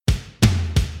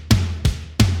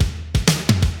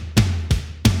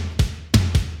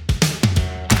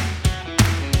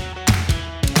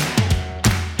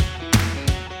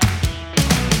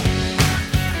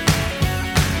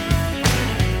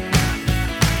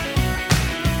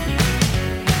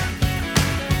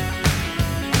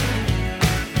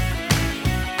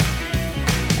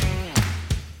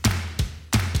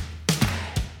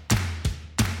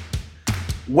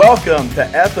Welcome to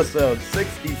episode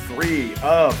 63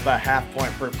 of the Half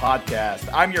Point Per Podcast.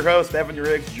 I'm your host, Evan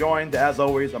Riggs, joined as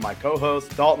always by my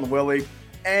co-host, Dalton Willie,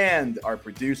 and our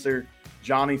producer,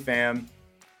 Johnny Pham.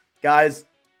 Guys,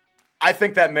 I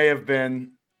think that may have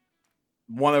been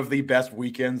one of the best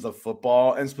weekends of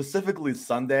football, and specifically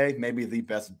Sunday, maybe the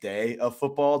best day of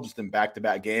football, just in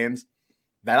back-to-back games,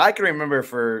 that I can remember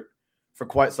for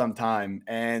quite some time.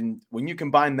 And when you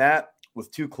combine that with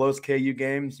two close KU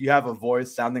games, you have a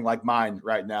voice sounding like mine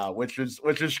right now, which is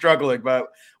struggling.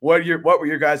 But what were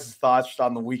your guys' thoughts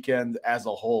on the weekend as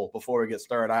a whole before we get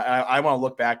started? I want to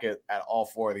look back at all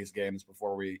four of these games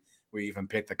before we even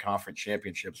pick the conference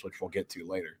championships, which we'll get to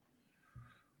later.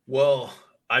 Well,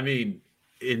 I mean,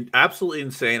 absolutely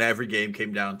insane. Every game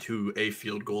came down to a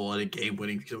field goal and a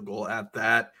game-winning field goal at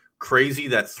that. Crazy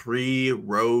that three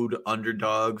road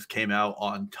underdogs came out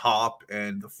on top,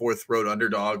 and the fourth road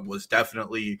underdog was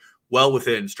definitely well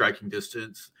within striking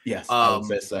distance. Yes, I would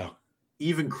say so.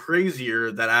 Even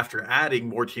crazier that after adding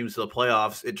more teams to the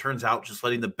playoffs, it turns out just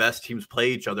letting the best teams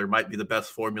play each other might be the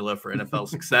best formula for NFL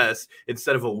success.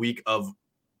 Instead of a week of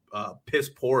piss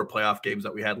poor playoff games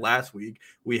that we had last week,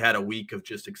 we had a week of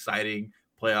just exciting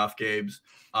playoff games.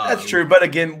 That's true. But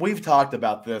again, we've talked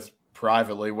about this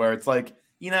privately where it's like,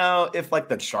 you know, if like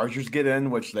the Chargers get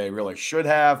in, which they really should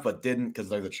have, but didn't because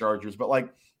they're the Chargers. But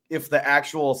like if the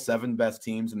actual 7 best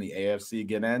teams in the AFC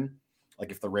get in, like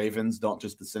if the Ravens don't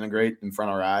just disintegrate in front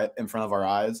of our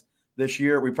eyes this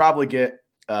year, we probably get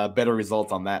better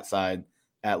results on that side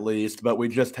at least. But we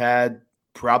just had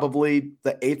probably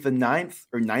the 8th and 9th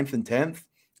or 9th and 10th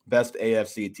best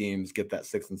AFC teams get that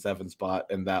 6 and 7 spot,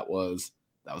 and that was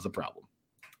a problem.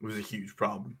 It was a huge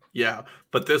problem. Yeah,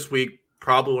 but this week,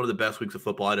 probably one of the best weeks of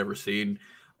football I'd ever seen.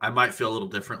 I might feel a little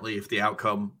differently if the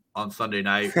outcome on Sunday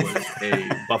night was a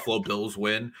Buffalo Bills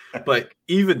win. But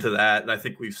even to that, and I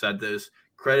think we've said this,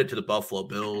 credit to the Buffalo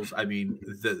Bills. I mean,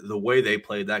 the way they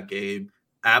played that game,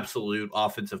 absolute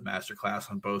offensive masterclass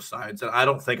on both sides. And I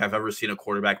don't think I've ever seen a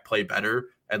quarterback play better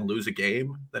and lose a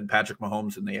game than Patrick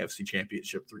Mahomes in the AFC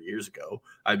Championship 3 years ago.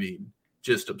 I mean,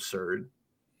 just absurd.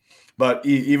 But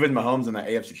even Mahomes in the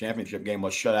AFC Championship game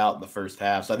was shut out in the first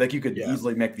half. So I think you could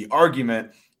easily make the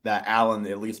argument that Allen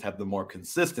at least had the more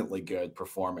consistently good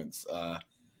performance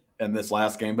in this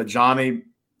last game. But Johnny,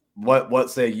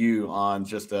 what say you on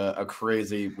just a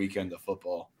crazy weekend of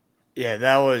football? Yeah,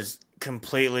 that was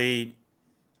completely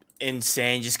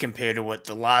insane just compared to what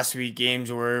the last week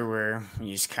games were, where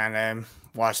you just kind of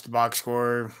watch the box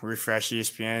score, refresh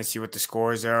ESPN, see what the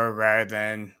scores are, rather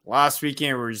than last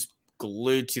weekend where we're just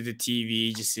glued to the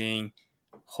TV, just seeing,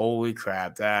 holy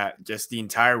crap, that just the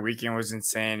entire weekend was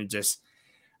insane.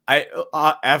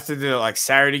 After the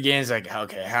Saturday games,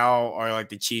 okay, how are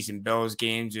the Chiefs and Bills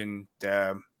games and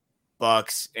the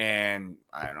Bucks and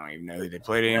I don't even know who they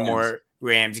played anymore,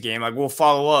 Rams game, we'll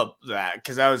follow up that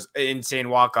because that was an insane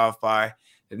walk off by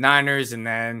the Niners, and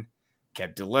then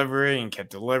kept delivering,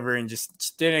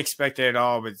 just didn't expect it at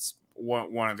all. But it's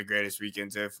one of the greatest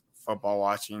weekends of football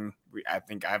watching I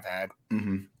think I've had.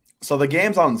 Mm-hmm. So the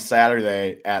games on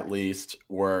Saturday at least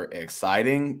were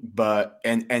exciting, but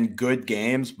and good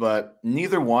games, but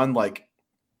neither one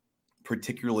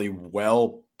particularly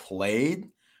well played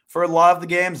for a lot of the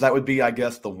games. That would be, I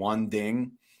guess, the one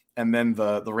ding. And then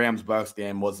the Rams Bucks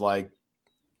game was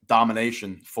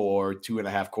domination for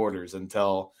 2.5 quarters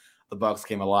until the Bucks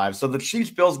came alive. So the Chiefs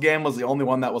Bills game was the only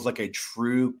one that was a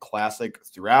true classic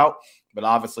throughout. But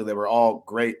obviously they were all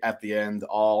great at the end.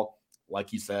 All,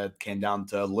 like you said, came down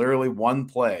to literally one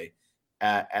play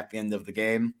at the end of the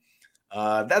game.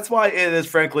 That's why it is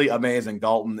frankly amazing.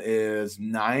 Dalton is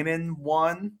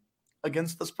 9-1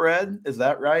 against the spread. Is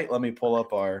that right? Let me pull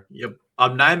up our. Yep,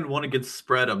 I'm 9-1 against the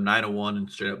spread. I'm 9-1 in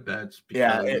straight up bets.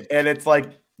 Yeah, and it's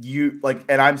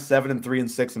and I'm 7-3 and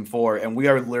 6-4, and we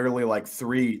are literally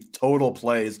 3 total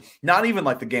plays. Not even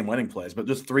the game winning plays, but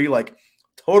just 3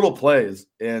 total plays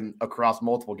in across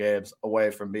multiple games away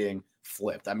from being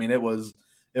flipped. I mean, it was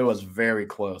very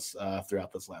close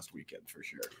throughout this last weekend for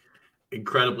sure.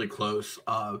 Incredibly close.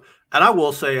 And I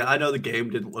will say, I know the game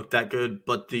didn't look that good,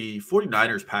 but the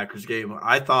 49ers-Packers game,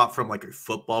 I thought from a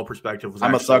football perspective was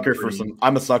I'm a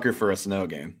sucker for a snow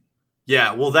game.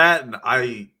 Yeah, well that, and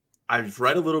I've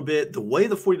read a little bit. The way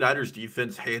the 49ers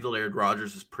defense handled Aaron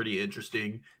Rodgers is pretty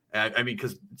interesting. I mean,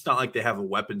 because it's not like they have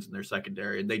weapons in their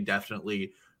secondary, and they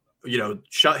definitely,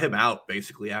 shut him out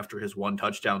basically after his 1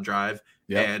 touchdown drive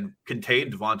and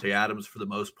contained Devontae Adams for the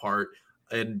most part.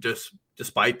 And just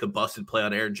despite the busted play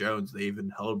on Aaron Jones, they even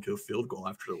held him to a field goal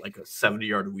after a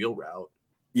 70-yard wheel route.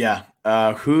 Yeah.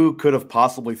 Who could have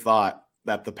possibly thought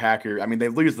that the Packers, I mean, they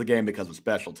lose the game because of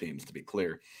special teams, to be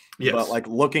clear. Yes. But like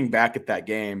looking back at that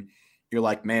game, you're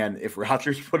like, man, if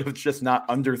Rodgers would have just not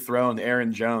underthrown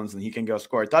Aaron Jones and he can go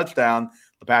score a touchdown,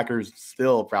 the Packers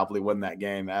still probably win that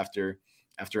game after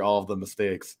all of the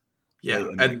mistakes. Yeah,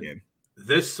 and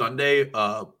this Sunday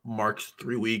marks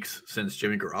 3 weeks since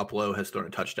Jimmy Garoppolo has thrown a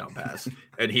touchdown pass,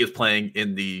 and he is playing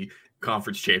in the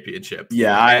conference championship.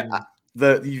 Yeah,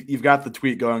 you've got the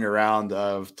tweet going around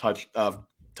of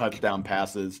touchdown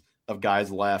passes of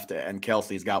guys left, and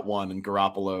Kelsey's got 1 and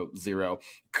Garoppolo 0.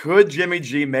 Could Jimmy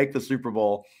G make the Super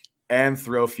Bowl and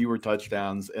throw fewer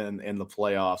touchdowns in the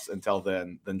playoffs until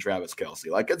then than Travis Kelce?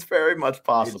 Like, it's very much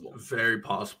possible. It's very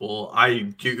possible.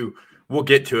 We'll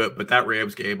get to it, but that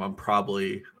Rams game, I'm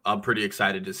pretty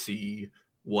excited to see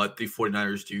what the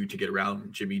 49ers do to get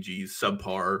around Jimmy G's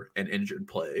subpar and injured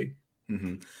play.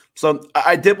 Mm-hmm. So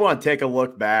I did want to take a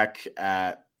look back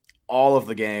at all of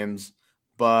the games,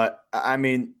 but I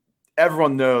mean,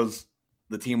 everyone knows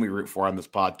the team we root for on this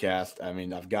podcast. I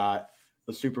mean, I've got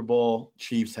the Super Bowl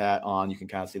Chiefs hat on. You can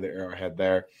kind of see the arrowhead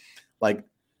there. Like,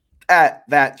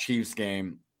 that Chiefs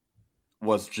game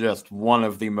was just one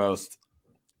of the most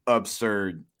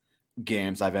absurd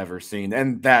games I've ever seen.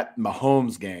 And that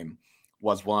Mahomes game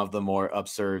was one of the more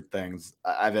absurd things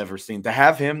I've ever seen. To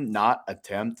have him not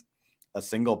attempt a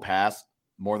single pass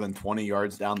more than 20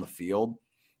 yards down the field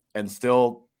and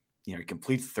still, he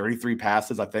completes 33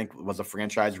 passes, I think was a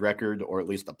franchise record, or at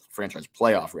least a franchise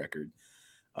playoff record.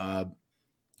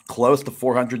 Close to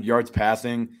 400 yards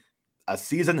passing, a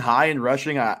season high in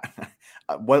rushing.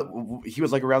 He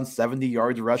was like around 70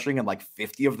 yards rushing, and like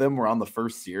 50 of them were on the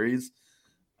first series.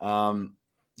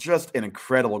 Just an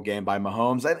incredible game by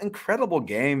Mahomes, an incredible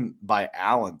game by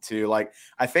Allen too. Like,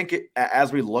 I think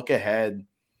as we look ahead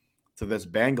to this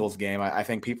Bengals game, I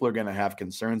think people are going to have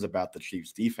concerns about the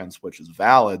Chiefs defense, which is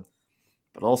valid,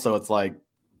 but also it's like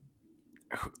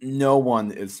no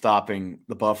one is stopping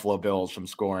the Buffalo Bills from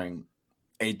scoring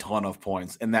a ton of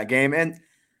points in that game. And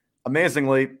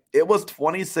amazingly, it was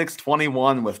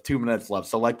 26-21 with 2 minutes left.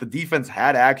 So like the defense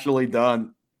had actually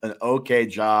done an okay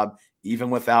job, even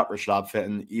without Rashad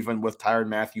Fenton, even with Tyrann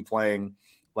Mathieu playing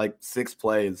like 6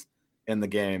 plays in the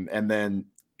game. And then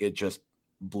it just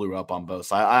blew up on both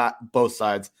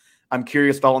sides. I'm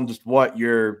curious, Dalton, just what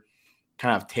your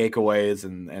kind of takeaways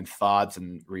and thoughts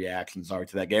and reactions are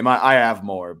to that game. I have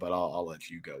more, but I'll let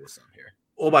you go with some here.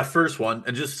 Well, my first one,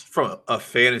 and just from a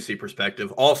fantasy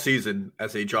perspective, all season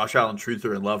as a Josh Allen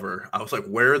truther and lover, I was like,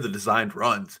 where are the designed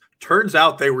runs? Turns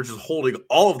out they were just holding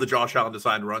all of the Josh Allen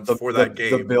designed runs for that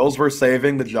game. The Bills were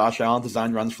saving the Josh Allen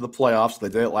designed runs for the playoffs. They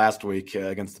did it last week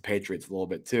against the Patriots a little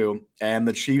bit too. And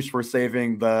the Chiefs were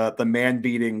saving the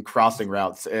man-beating crossing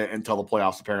routes until the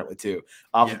playoffs apparently too.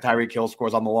 Obviously, Tyreek Hill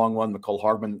scores on the long one. Mecole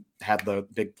Hardman had the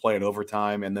big play in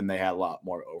overtime, and then they had a lot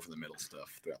more over-the-middle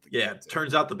stuff throughout the game. Yeah,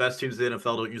 turns out the best teams in the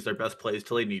NFL don't use their best plays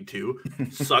till they need to.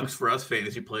 Sucks for us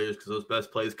fantasy players because those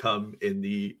best plays come in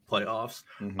the playoffs.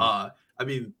 Mm-hmm. I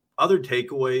mean, other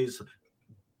takeaways,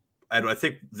 and I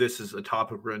think this is a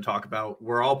topic we're going to talk about.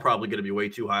 We're all probably going to be way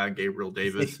too high on Gabriel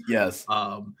Davis. Yes.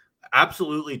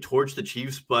 Absolutely torched the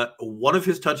Chiefs, but one of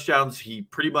his touchdowns, he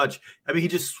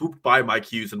just swooped by Mike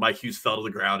Hughes, and Mike Hughes fell to the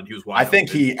ground, and he was wide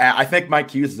open. I think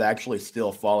Mike Hughes is actually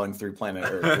still falling through planet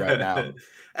Earth right now.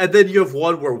 And then you have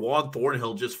one where Juan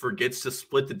Thornhill just forgets to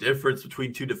split the difference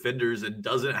between 2 defenders and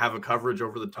doesn't have a coverage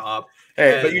over the top.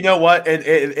 Hey, but you know what? It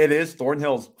is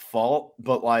Thornhill's fault,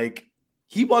 but like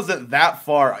he wasn't that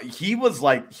far. He was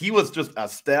just a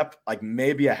step, like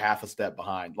maybe a half a step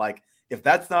behind. Like if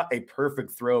that's not a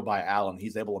perfect throw by Allen,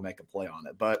 he's able to make a play on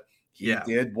it. But he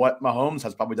did what Mahomes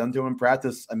has probably done to him in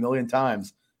practice a million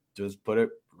times, just put it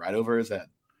right over his head.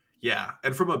 Yeah,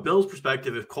 and from a Bills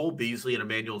perspective, if Cole Beasley and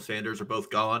Emmanuel Sanders are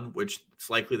both gone, which it's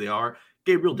likely they are,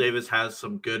 Gabriel Davis has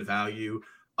some good value.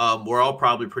 We're all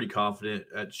probably pretty confident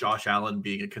at Josh Allen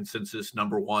being a consensus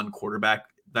number 1 quarterback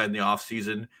in the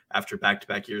offseason after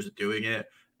back-to-back years of doing it.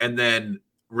 And then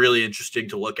really interesting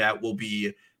to look at will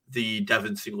be the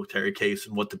Devin Singletary case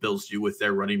and what the Bills do with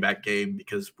their running back game,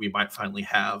 because we might finally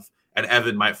have – and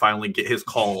Evan might finally get his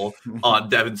call on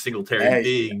Devin Singletary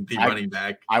being the running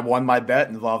back. I won my bet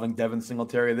involving Devin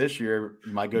Singletary this year,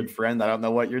 my good friend. I don't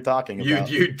know what you're talking about.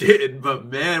 You did, but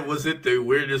man, was it the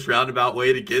weirdest roundabout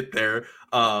way to get there.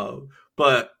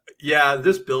 But yeah,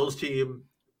 this Bills team,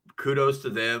 kudos to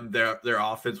them. Their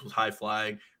offense was high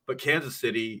flying, but Kansas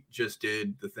City just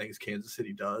did the things Kansas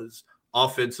City does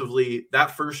offensively.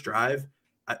 That first drive,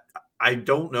 I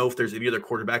don't know if there's any other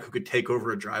quarterback who could take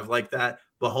over a drive like that.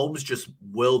 Mahomes just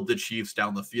willed the Chiefs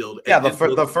down the field. Yeah, the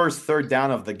first third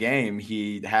down of the game,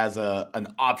 he has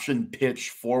an option pitch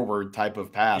forward type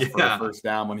of pass for a first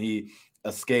down when he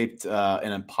escaped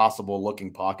an impossible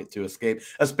looking pocket to escape,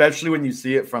 especially when you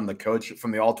see it from the coach,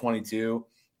 from the all 22,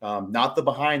 not the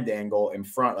behind angle, in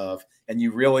front of, and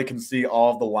you really can see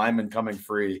all of the linemen coming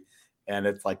free. And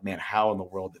it's like, man, how in the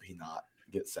world did he not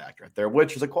get sacked right there?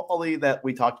 Which is a quality that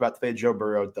we talked about today. Joe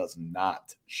Burrow does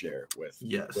not share with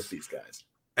these guys.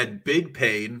 And big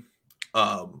pain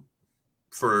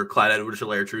for Clyde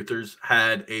Edwards-Helaire Truthers,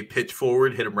 had a pitch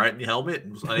forward, hit him right in the helmet,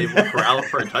 and was unable to corral it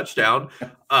for a touchdown.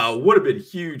 Would have been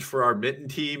huge for our Mitten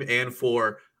team and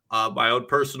for my own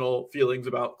personal feelings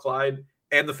about Clyde,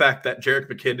 and the fact that Jerick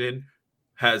McKinnon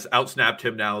has outsnapped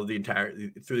him now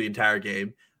through the entire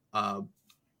game.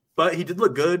 But he did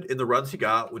look good in the runs he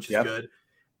got, which is good.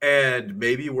 And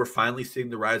maybe we're finally seeing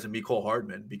the rise of Mecole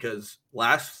Hardman, because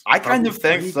I kind of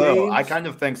think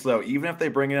so. Even if they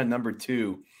bring in a number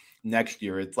 2 next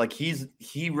year, it's like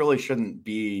he really shouldn't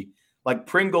be like,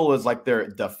 Pringle is like their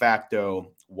de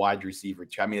facto wide receiver.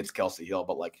 I mean, it's Kelsey Hill,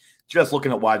 but like, just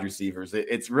looking at wide receivers,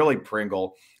 it's really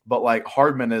Pringle. But like,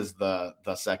 Hardman is the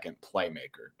second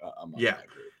playmaker among that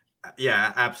group.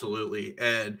 Yeah, absolutely.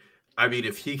 And I mean,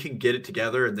 if he can get it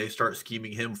together and they start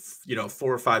scheming him, 4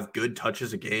 or 5 good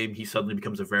touches a game, he suddenly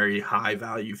becomes a very high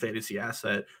value fantasy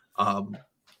asset.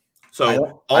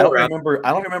 So I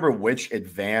don't remember which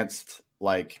advanced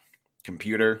like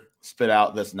computer spit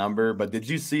out this number, but did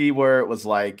you see where it was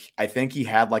like, I think he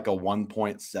had like a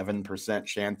 1.7%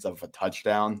 chance of a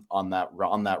touchdown on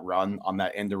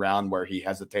that end around where he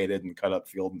hesitated and cut up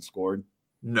field and scored?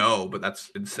 No, but that's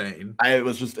insane. It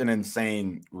was just an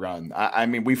insane run. I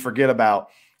mean, we forget about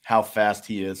how fast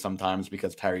he is sometimes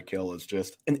because Tyreek Hill is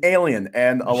just an alien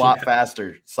and a lot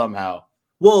faster somehow.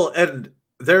 Well, and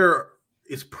there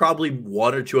is probably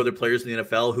 1 or 2 other players in the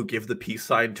NFL who give the peace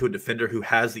sign to a defender who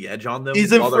has the edge on them.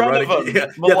 He's in front of him. Yeah,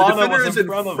 the defender is in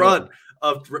front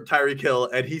of Tyreek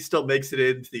Hill, and he still makes it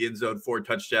into the end zone for a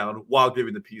touchdown while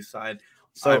giving the peace sign.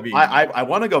 So I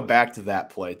want to go back to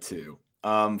that play too.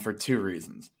 For 2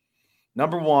 reasons.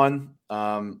 Number 1,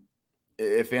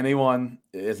 if anyone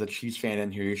is a Chiefs fan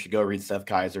in here, you should go read Seth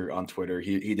Kaiser on Twitter.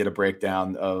 He did a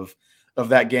breakdown of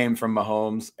that game from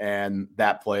Mahomes, and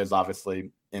that play is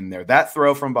obviously in there. That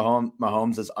throw from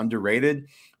Mahomes is underrated,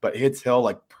 but hits Hill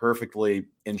like perfectly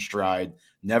in stride,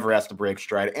 never has to break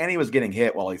stride, and he was getting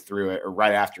hit while he threw it, or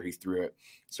right after he threw it,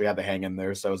 so he had to hang in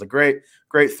there. So it was a great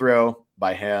throw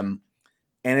by him.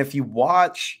 And if you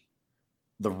watch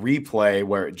the replay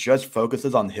where it just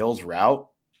focuses on Hill's route,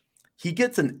 he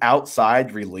gets an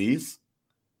outside release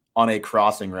on a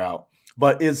crossing route,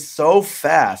 but is so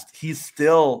fast, he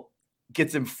still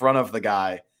gets in front of the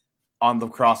guy on the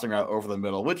crossing route over the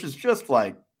middle, which is just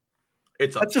like,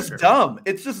 that's just dumb.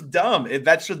 It's just dumb.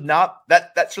 That should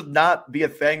not be a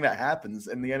thing that happens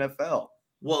in the NFL.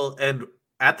 Well, and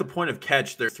at the point of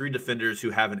catch, there are 3 defenders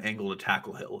who have an angle to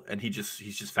tackle Hill, and he's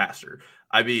just faster.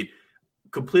 I mean,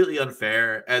 completely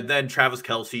unfair. And then Travis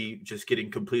Kelce just getting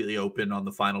completely open on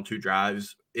the final 2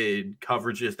 drives in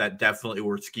coverages that definitely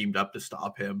were schemed up to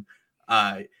stop him.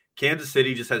 Kansas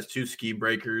City just has 2 scheme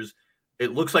breakers.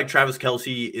 It looks like Travis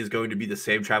Kelce is going to be the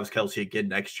same Travis Kelce again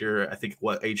next year. I think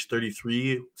age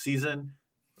 33 season,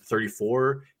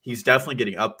 34. He's definitely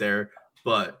getting up there,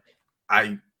 but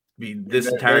I mean, this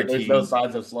entire team, there's no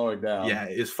signs of slowing down. Yeah,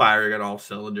 is firing on all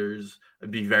cylinders.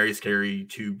 It'd be very scary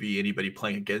to be anybody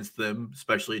playing against them,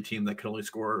 especially a team that can only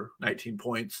score 19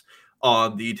 points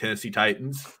on the Tennessee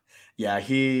Titans. Yeah,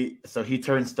 he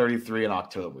turns 33 in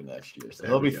October next year. So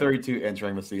he'll be 32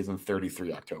 entering the season,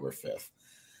 33 October 5th.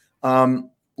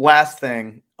 Last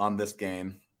thing on this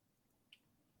game.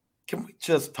 Can we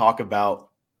just talk about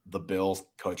the Bills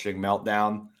coaching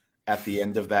meltdown at the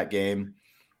end of that game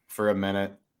for a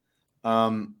minute?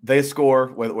 They score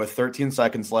with 13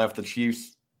 seconds left. The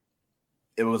Chiefs,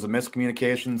 it was a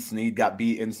miscommunication. Snead got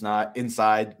beat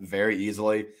inside very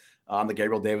easily on the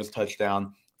Gabriel Davis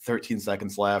touchdown. 13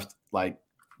 seconds left. Like,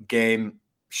 game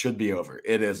should be over.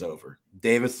 It is over.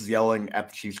 Davis is yelling at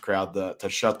the Chiefs crowd to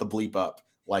shut the bleep up.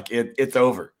 Like, it's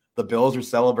over. The Bills are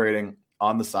celebrating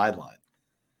on the sideline.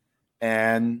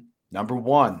 And number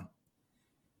 1,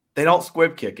 they don't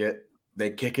squib kick it. They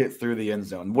kick it through the end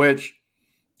zone, which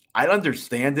I'd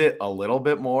understand it a little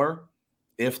bit more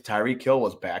if Tyreek Hill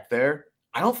was back there.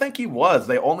 I don't think he was.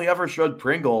 They only ever showed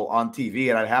Pringle on TV,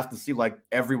 and I'd have to see like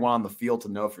everyone on the field to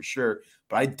know for sure.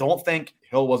 But I don't think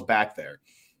Hill was back there.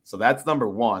 So that's number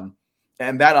 1.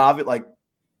 And that obviously, like,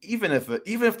 even if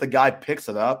the guy picks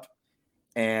it up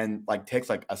and like takes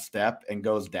like a step and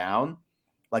goes down,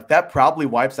 like that probably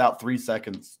wipes out 3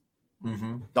 seconds.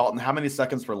 Mm-hmm. Dalton, how many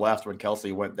seconds were left when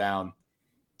Kelce went down?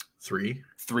 3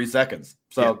 seconds.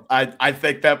 So yeah. I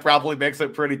think that probably makes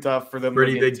it pretty tough for them.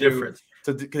 Pretty big difference.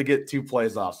 to get 2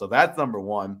 plays off. So that's number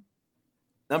one.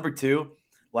 Number two,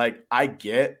 like, I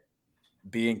get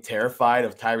being terrified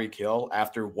of Tyreek Hill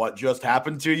after what just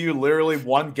happened to you literally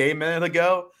 1 game minute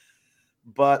ago,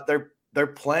 but they're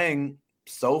playing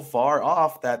so far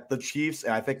off that the Chiefs,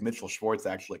 and I think Mitchell Schwartz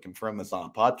actually confirmed this on a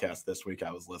podcast this week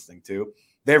I was listening to,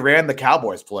 they ran the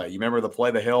Cowboys play. You remember the play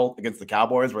the Hill against the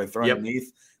Cowboys where they throw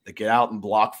underneath, they get out and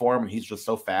block for him, and he's just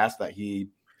so fast that he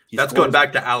that's scores. Going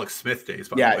back to Alex Smith days,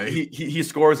 by the way. He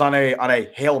scores on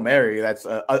a Hail Mary. That's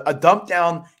a dump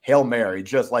down Hail Mary,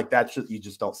 just like that. You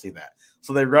just don't see that.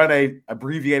 So they run a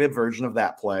abbreviated version of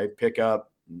that play, pick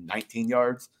up 19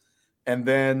 yards, and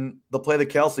then the play to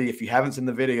Kelce. If you haven't seen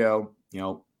the video,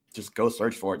 just go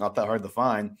search for it. Not that hard to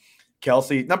find.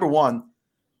 Kelce, number one,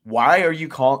 why are you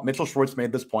calling? Mitchell Schwartz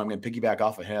made this point. I'm going to piggyback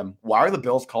off of him. Why are the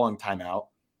Bills calling timeout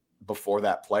before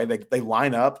that play? They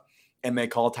line up and they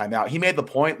call timeout. He made the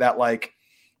point that, like,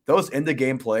 those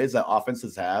end-of-game plays that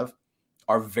offenses have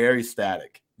are very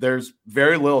static. There's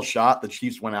very little shot the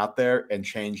Chiefs went out there and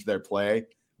changed their play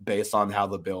based on how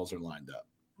the Bills are lined up.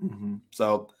 Mm-hmm.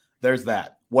 So there's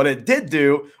that. What it did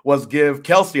do was give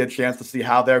Kelce a chance to see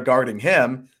how they're guarding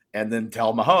him and then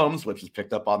tell Mahomes, which is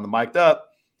picked up on the mic'd up,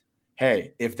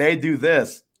 hey, if they do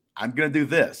this, I'm going to do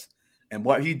this. And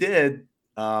what he did,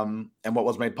 and what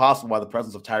was made possible by the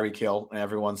presence of Tyreek Hill and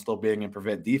everyone still being in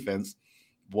prevent defense,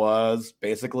 was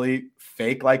basically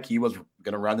fake like he was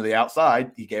going to run to the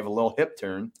outside. He gave a little hip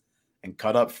turn and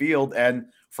cut up field. And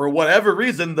for whatever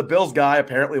reason, the Bills guy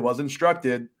apparently was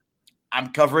instructed,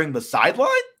 I'm covering the sideline.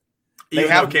 They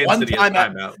have one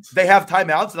timeout. They have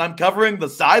timeouts, and I'm covering the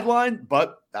sideline,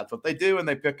 but that's what they do, and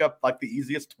they pick up like the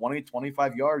easiest 20,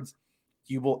 25 yards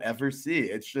you will ever see.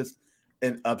 It's just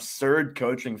an absurd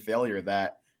coaching failure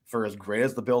that, for as great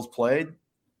as the Bills played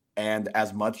and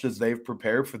as much as they've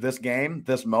prepared for this game,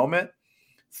 this moment,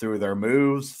 through their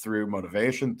moves, through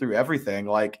motivation, through everything,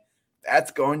 like,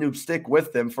 that's going to stick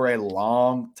with them for a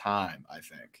long time, I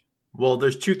think. Well,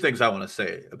 there's 2 things I want to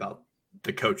say about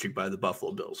the coaching by the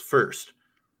Buffalo Bills. First,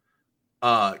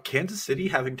 Kansas City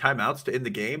having timeouts to end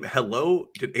the game. Hello,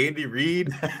 did Andy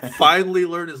Reid finally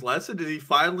learn his lesson? Did he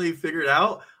finally figure it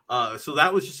out? So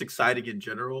that was just exciting in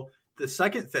general. The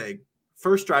second thing,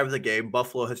 first drive of the game,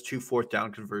 Buffalo has 2 fourth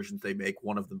down conversions they make,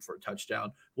 one of them for a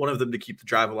touchdown, one of them to keep the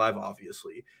drive alive,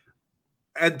 obviously.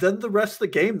 And then the rest of the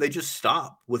game, they just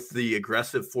stop with the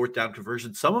aggressive fourth down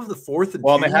conversion. Some of the 4th and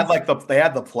 2. They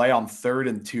had the play on 3rd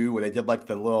and 2 where they did like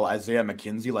the little Isaiah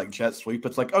McKenzie like jet sweep.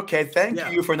 It's like, okay, thank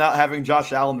you for not having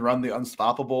Josh Allen run the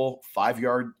unstoppable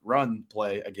 5-yard run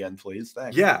play again, please.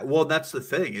 Thanks. Yeah, well, that's the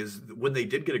thing is when they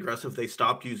did get aggressive, they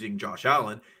stopped using Josh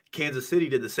Allen. Kansas City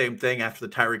did the same thing after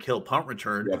the Tyreek Hill punt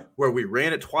return, where we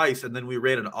ran it twice, and then we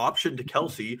ran an option to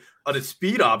Kelce, on a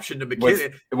speed option to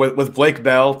McKinnon. With Blake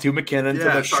Bell to McKinnon to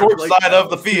the short side of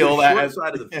the field.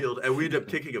 And we ended up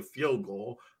kicking a field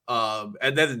goal.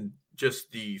 And then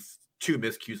just the 2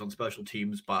 miscues on special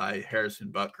teams by Harrison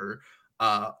Butker.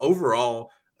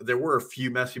 Overall, there were a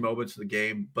few messy moments in the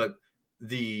game, but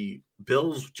the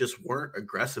Bills just weren't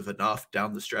aggressive enough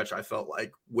down the stretch, I felt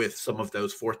like, with some of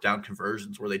those 4th down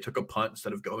conversions where they took a punt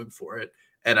instead of going for it.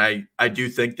 And I do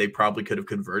think they probably could have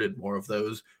converted more of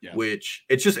those, which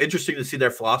it's just interesting to see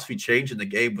their philosophy change in the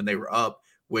game when they were up,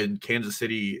 when Kansas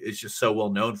City is just so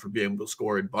well known for being able to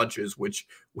score in bunches, which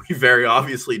we very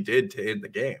obviously did to end the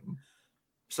game.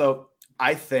 So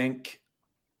I think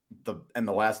the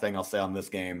last thing I'll say on this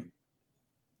game,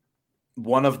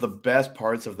 one of the best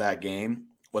parts of that game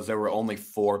was there were only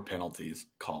 4 penalties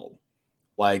called.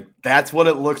 Like, that's what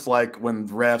it looks like when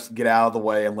refs get out of the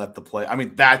way and let the play. I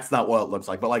mean, that's not what it looks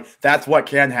like, but like, that's what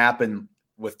can happen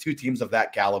with 2 teams of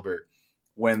that caliber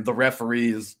when the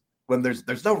referees, when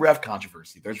there's no ref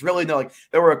controversy. There's really no, like,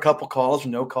 there were a couple calls,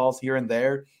 no calls here and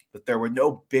there, but there were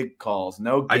no big calls.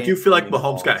 I do feel like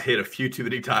Mahomes got hit a few too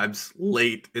many times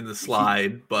late in the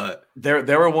slide, but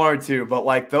there were 1 or 2, but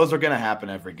like, those are going to happen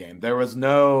every game. There was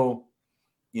no,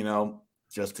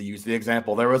 just to use the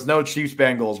example, there was no Chiefs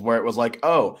Bengals where it was like,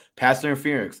 oh, pass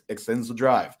interference extends the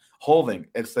drive, holding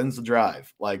extends the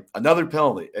drive, like another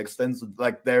penalty extends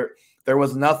like there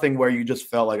was nothing where you just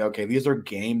felt like, okay, these are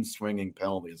game swinging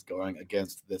penalties going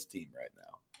against this team right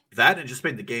now. That and just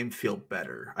made the game feel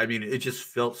better. I mean, it just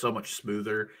felt so much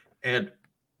smoother. And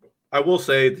I will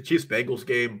say the Chiefs Bengals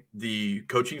game, the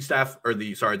coaching staff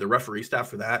the referee staff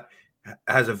for that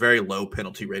has a very low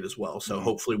penalty rate as well. So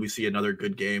hopefully we see another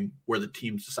good game where the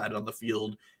teams decided on the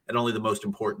field and only the most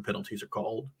important penalties are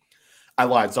called. I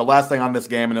lied. So last thing on this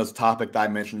game, and it was a topic that I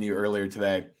mentioned to you earlier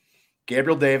today,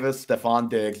 Gabriel Davis, Stephon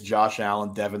Diggs, Josh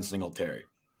Allen, Devin Singletary.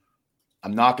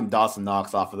 I'm knocking Dawson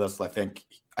Knox off of this. I think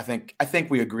I think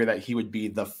we agree that he would be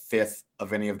the 5th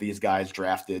of any of these guys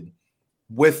drafted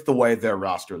with the way their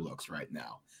roster looks right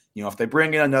now. If they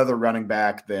bring in another running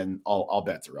back, then all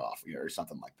bets are off, or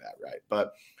something like that, right?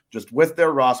 But just with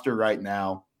their roster right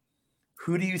now,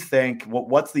 who do you think?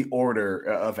 What's the order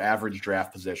of average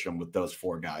draft position with those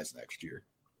 4 guys next year?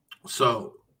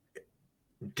 So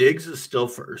Diggs is still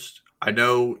first. I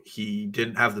know he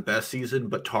didn't have the best season,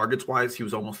 but targets wise, he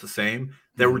was almost the same.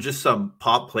 There were just some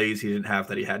pop plays he didn't have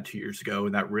that he had 2 years ago,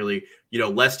 and that really,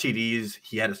 less TDs.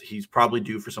 He's probably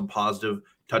due for some positive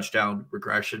touchdown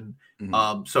regression.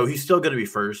 So he's still going to be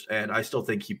first, and I still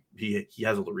think he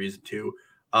has a reason to.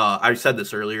 I said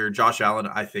this earlier. Josh Allen,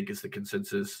 I think, is the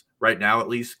consensus right now, at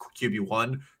least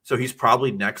QB1. So he's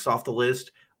probably next off the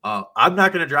list. I'm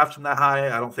not going to draft him that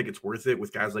high. I don't think it's worth it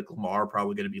with guys like Lamar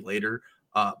probably going to be later.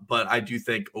 But I do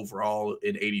think overall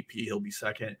in ADP, he'll be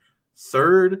second.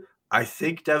 Third, I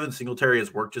think Devin Singletary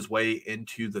has worked his way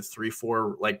into the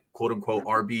 3-4, like quote unquote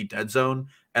RB dead zone.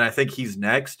 And I think he's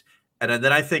next. And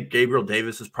then I think Gabriel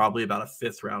Davis is probably about a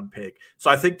 5th round pick. So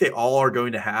I think they all are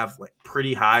going to have like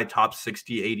pretty high top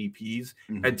 60 ADPs,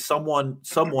 and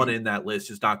someone in that list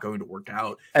is not going to work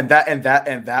out. And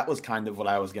that was kind of what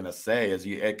I was going to say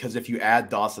because if you add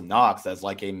Dawson Knox as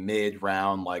like a mid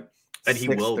round, like, and he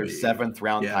 6th or 7th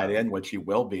round tight end, which he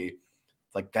will be,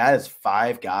 like that is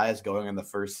 5 guys going in the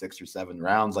first 6 or 7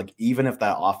 rounds. Like even if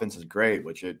that offense is great,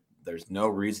 which there's no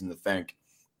reason to think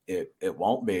it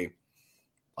won't be.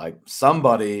 Like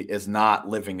somebody is not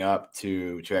living up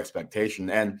to expectation.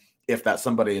 And if that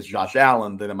somebody is Josh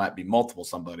Allen, then it might be multiple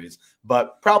somebodies,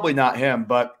 but probably not him.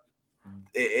 But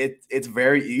it's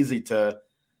very easy to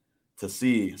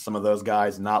see some of those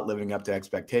guys not living up to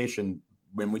expectation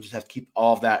when we just have to keep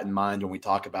all of that in mind when we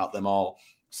talk about them all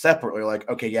separately. Like,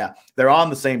 okay, yeah, they're on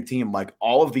the same team. Like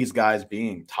all of these guys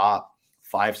being top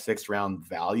 5-6 round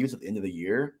values at the end of the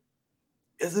year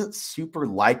isn't super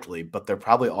likely, but they're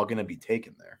probably all going to be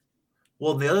taken there.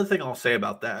 Well, the other thing I'll say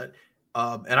about that,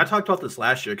 and I talked about this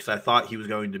last year because I thought he was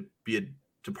going to be a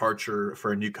departure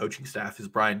for a new coaching staff, is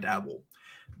Brian Daboll.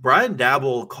 Brian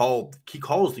Daboll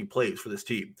calls the plays for this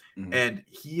team, and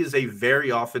he is a very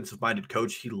offensive-minded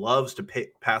coach. He loves to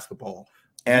pass the ball.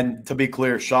 And to be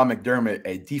clear, Sean McDermott,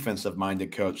 a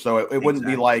defensive-minded coach. So it wouldn't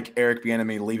be like Eric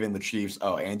Bieniemy leaving the Chiefs.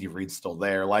 Oh, Andy Reid's still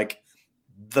there. Like,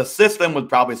 the system would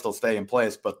probably still stay in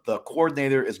place, but the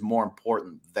coordinator is more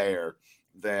important there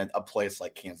than a place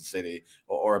like Kansas City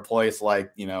or a place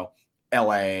like,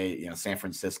 LA, San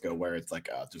Francisco, where it's like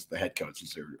just the head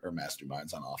coaches or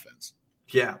masterminds on offense.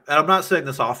 Yeah. And I'm not saying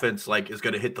this offense is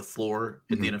going to hit the floor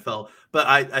in the NFL, but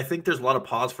I think there's a lot of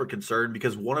pause for concern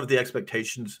because one of the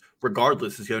expectations,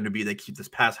 regardless, is going to be they keep this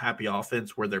pass happy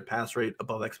offense where their pass rate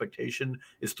above expectation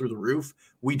is through the roof.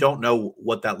 We don't know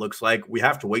what that looks like. We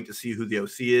have to wait to see who the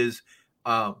OC is.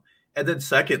 And then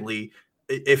secondly,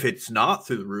 if it's not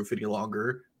through the roof any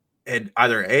longer, and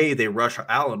either A, they rush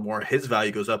Allen more, his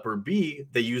value goes up, or B,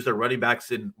 they use their running backs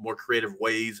in more creative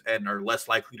ways and are less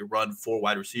likely to run 4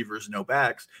 wide receivers, no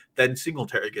backs, then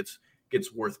Singletary gets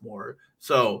worth more.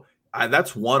 So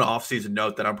that's one offseason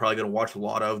note that I'm probably going to watch a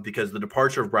lot of because the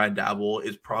departure of Brian Daboll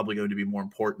is probably going to be more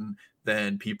important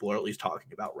than people are at least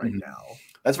talking about right now.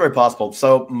 That's very possible.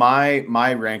 So my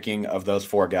ranking of those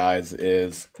 4 guys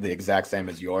is the exact same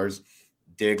as yours.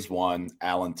 Diggs 1,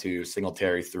 Allen 2,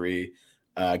 Singletary 3,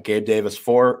 Gabe Davis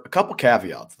 4. A couple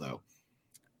caveats, though.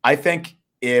 I think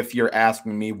if you're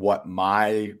asking me what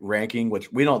my ranking,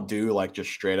 which we don't do like just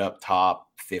straight up top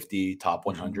 50, top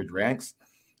 100 ranks,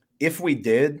 if we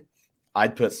did,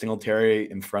 I'd put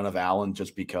Singletary in front of Allen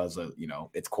just because of,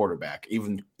 it's quarterback.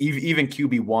 Even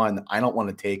QB1, I don't want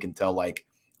to take until like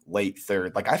late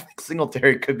third. Like I think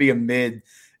Singletary could be a mid.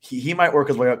 He might work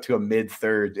his way up to a mid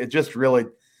third. It just really,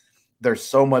 there's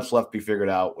so much left to be figured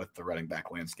out with the running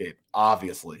back landscape,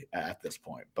 obviously, at this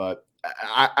point. But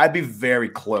I'd be very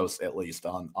close, at least,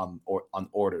 on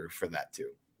order for that too,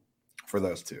 for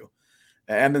those 2.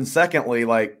 And then secondly,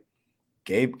 like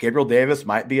Gabriel Davis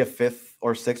might be a 5th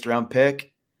or 6th round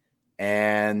pick,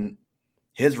 and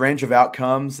his range of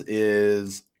outcomes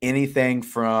is anything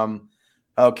from,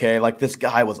 okay, like this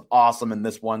guy was awesome in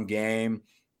this one game,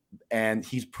 and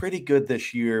he's pretty good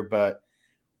this year, but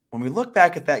when we look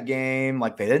back at that game,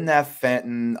 like they didn't have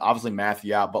Fenton, obviously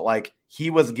Matthew out, but like he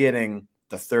was getting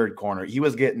the third corner. He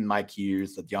was getting Mike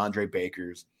Hughes, the DeAndre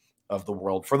Bakers of the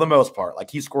world for the most part. Like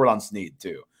he scored on Snead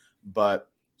too, but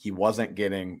he wasn't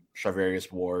getting Charvarius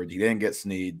Ward. He didn't get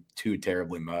Snead too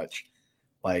terribly much.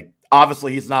 Like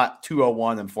obviously he's not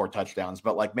 201 and 4 touchdowns,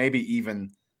 but like maybe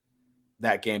even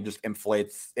that game just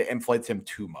inflates him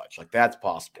too much. Like that's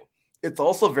possible. It's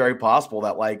also very possible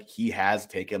that like he has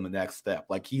taken the next step.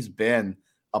 Like he's been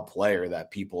a player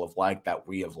that people have liked, that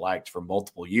we have liked for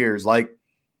multiple years. Like,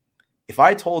 if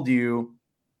I told you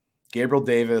Gabriel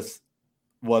Davis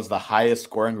was the highest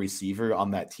scoring receiver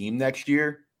on that team next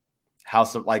year,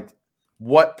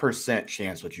 what percent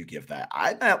chance would you give that?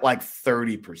 I'm at like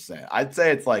 30%. I'd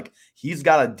say it's like he's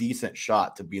got a decent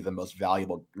shot to be the most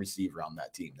valuable receiver on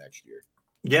that team next year.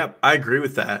 Yeah, I agree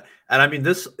with that. And I mean,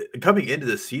 this coming into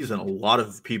this season, a lot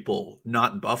of people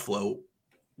not in Buffalo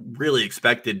really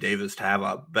expected Davis to have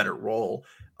a better role.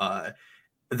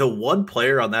 The one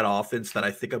player on that offense that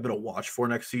I think I'm going to watch for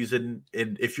next season,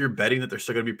 and if you're betting that they're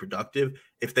still going to be productive,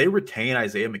 if they retain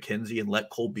Isaiah McKenzie and let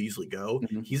Cole Beasley go,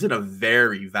 he's in a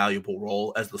very valuable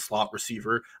role as the slot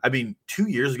receiver. I mean, 2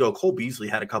 years ago, Cole Beasley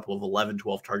had a couple of 11,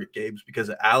 12 target games because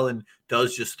Allen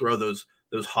does just throw those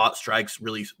hot strikes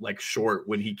really like short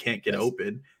when he can't get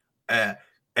open.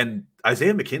 And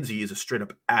Isaiah McKenzie is a straight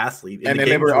up athlete. And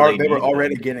they were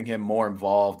already getting him more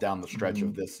involved down the stretch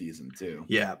of this season too.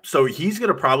 Yeah. So he's going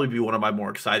to probably be one of my more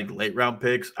exciting late round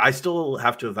picks. I still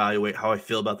have to evaluate how I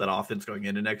feel about that offense going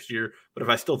into next year. But if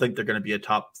I still think they're going to be a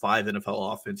top 5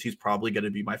 NFL offense, he's probably going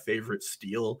to be my favorite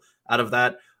steal out of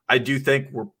that. I do think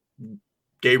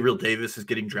Gabriel Davis is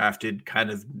getting drafted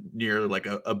kind of near like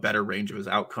a better range of his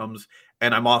outcomes.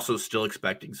 And I'm also still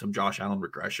expecting some Josh Allen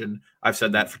regression. I've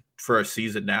said that for a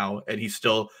season now, and I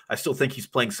still think he's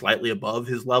playing slightly above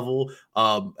his level.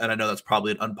 And I know that's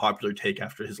probably an unpopular take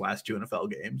after his last 2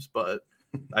 NFL games, but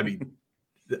I mean,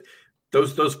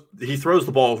 he throws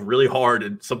the ball really hard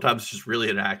and sometimes just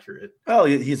really inaccurate. Well,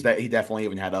 he definitely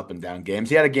even had up and down games.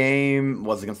 He had a game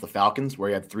against the Falcons where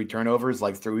he had 3 turnovers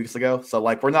like 3 weeks ago. So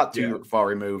like we're not too far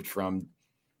removed from.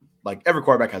 Like every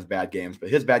quarterback has bad games, but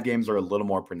his bad games are a little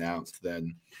more pronounced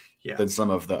than some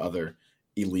of the other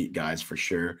elite guys for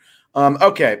sure.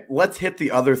 Okay, let's hit the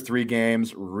other 3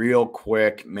 games real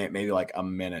quick, maybe like a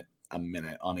minute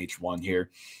on each one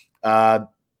here.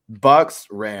 Bucks,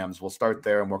 Rams. We'll start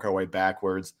there and work our way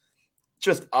backwards.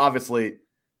 Just obviously,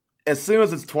 as soon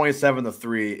as it's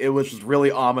 27-3, it was just really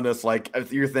ominous. Like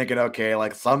if you're thinking, okay,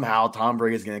 like somehow Tom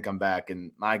Brady's going to come back,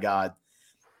 and my God.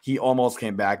 He almost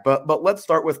came back, but let's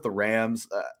start with the Rams.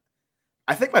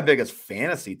 I think my biggest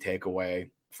fantasy takeaway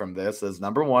from this is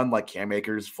number 1, like Cam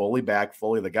Akers fully back,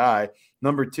 fully the guy.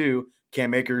 Number 2,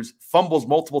 Cam Akers fumbles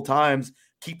multiple times,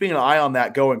 keeping an eye on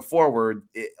that going forward.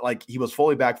 Like he was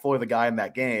fully back, fully the guy in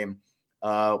that game.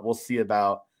 We'll see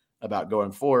about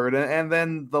going forward. And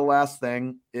then the last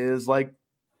thing is like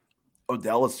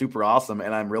Odell is super awesome,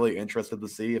 and I'm really interested to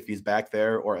see if he's back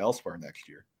there or elsewhere next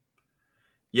year.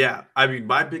 Yeah, I mean,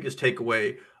 my biggest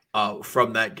takeaway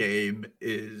from that game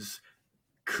is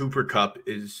Cooper Kupp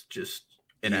is just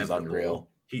inevitable.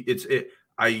 He's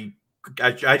unreal.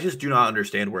 I just do not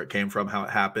understand where it came from, how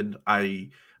it happened. I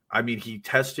mean, he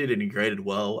tested and he graded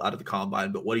well out of the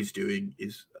combine, but what he's doing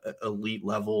is elite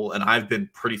level, and I've been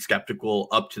pretty skeptical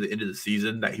up to the end of the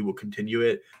season that he will continue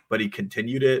it, but he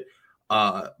continued it.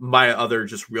 My other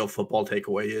just real football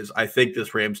takeaway is I think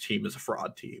this Rams team is a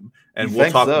fraud team, and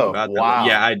we'll talk about that. Wow.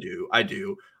 Yeah, I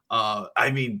do. I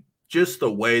mean, just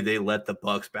the way they let the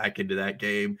Bucks back into that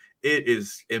game, it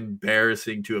is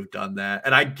embarrassing to have done that.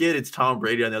 And I get it's Tom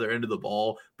Brady on the other end of the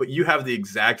ball, but you have the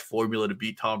exact formula to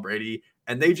beat Tom Brady,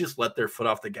 and they just let their foot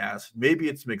off the gas. Maybe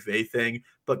it's McVay thing,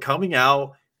 but coming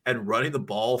out and running the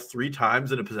ball 3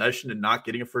 times in a possession and not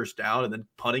getting a first down and then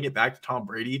punting it back to Tom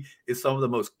Brady is some of the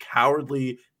most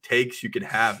cowardly takes you can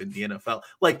have in the NFL.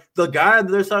 Like the guy on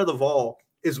the other side of the ball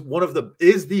is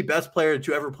the best player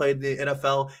to ever play in the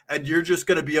NFL, and you're just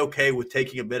going to be okay with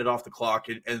taking a minute off the clock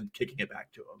and kicking it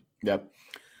back to him. Yep.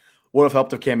 Would have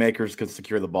helped if Cam Akers could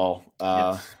secure the ball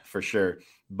for sure.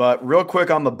 But real quick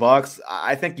on the Bucks,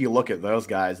 I think you look at those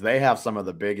guys, they have some of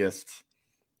the biggest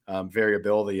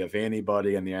variability of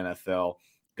anybody in the NFL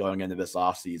going into this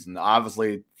offseason.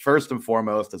 Obviously, first and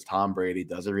foremost is Tom Brady.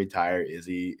 Does he retire? Is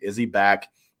he back?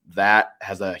 That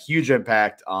has a huge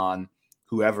impact on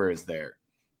whoever is there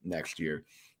next year.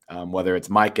 Whether it's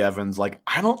Mike Evans, like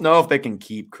I don't know if they can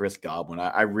keep Chris Godwin.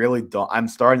 I really don't. I'm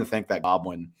starting to think that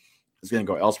Godwin is going to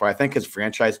go elsewhere. I think his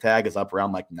franchise tag is up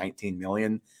around like $19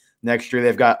 million next year.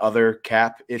 They've got other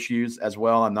cap issues as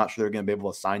well. I'm not sure they're going to be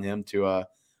able to sign him to a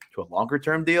longer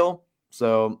term deal.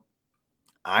 So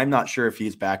I'm not sure if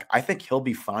he's back. I think he'll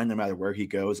be fine no matter where he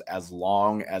goes, as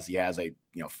long as he has a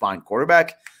fine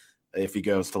quarterback. If he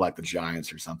goes to like the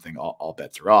Giants or something, all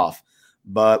bets are off.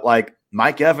 But like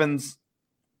Mike Evans,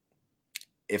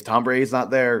 if Tom Brady's not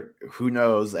there, who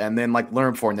knows? And then like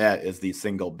Leonard Fournette is the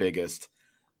single biggest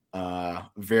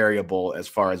variable as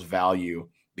far as value,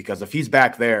 because if he's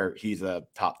back there, he's a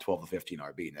top 12 to 15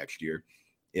 RB next year.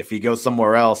 If he goes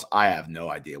somewhere else, I have no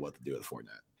idea what to do with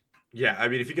Fournette. Yeah, I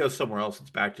mean, if he goes somewhere else, it's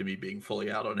back to me being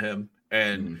fully out on him.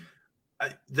 And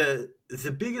the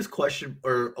biggest question,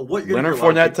 or what you're Leonard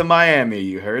going to Fournette to Miami.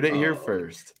 You heard it here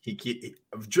first.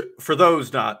 For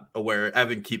those not aware,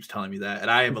 Evan keeps telling me that, and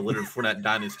I am a Leonard Fournette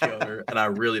dynasty owner, and I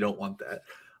really don't want that.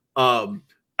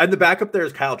 And the backup there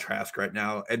is Kyle Trask right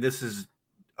now, and this is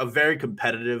a very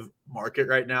competitive market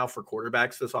right now for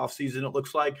quarterbacks this offseason, it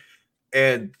looks like.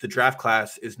 And the draft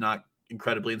class is not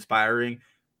incredibly inspiring.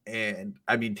 And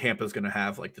I mean, Tampa's going to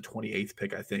have like the 28th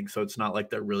pick, I think. So it's not like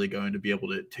they're really going to be able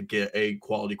to get a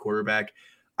quality quarterback.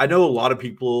 I know a lot of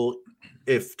people,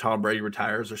 if Tom Brady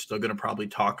retires, are still going to probably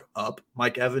talk up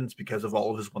Mike Evans because of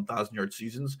all of his 1,000-yard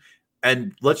seasons.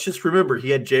 And let's just remember, he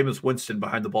had Jameis Winston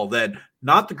behind the ball then.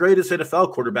 Not the greatest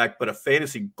NFL quarterback, but a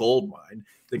fantasy gold mine.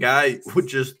 The guy would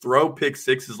just throw pick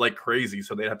sixes like crazy,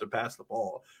 so they'd have to pass the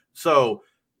ball. So,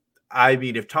 I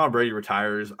mean, if Tom Brady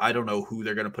retires, I don't know who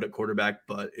they're going to put at quarterback,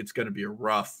 but it's going to be a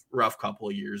rough couple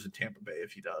of years in Tampa Bay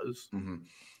if he does.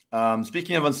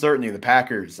 Speaking of uncertainty, the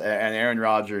Packers and Aaron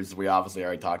Rodgers, we obviously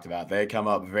already talked about. They come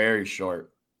up very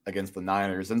short against the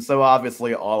Niners. And so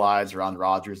obviously all eyes are on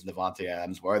Rodgers and Davante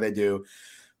Adams. What do they do?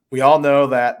 We all know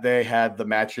that they had the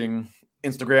matching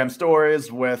Instagram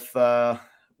stories with the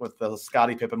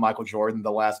Scottie Pippen, Michael Jordan,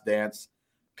 The Last Dance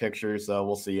picture. So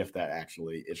we'll see if that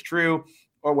actually is true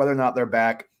or whether or not they're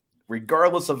back.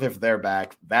 Regardless of if they're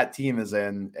back, that team is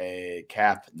in a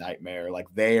cap nightmare. Like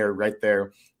they are right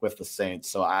there with the Saints.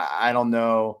 So I don't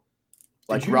know.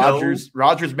 Like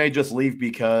Rodgers may just leave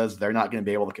because they're not going to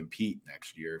be able to compete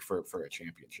next year for a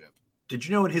championship. Did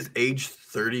you know in his age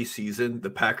 30 season, the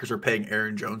Packers are paying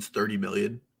Aaron Jones $30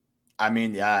 million? I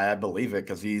mean, yeah, I believe it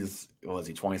because he's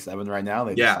 27 right now?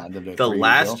 They just signed him to the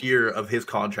last year of his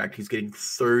contract, he's getting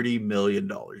 $30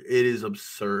 million. It is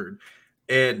absurd.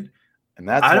 And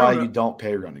that's why you don't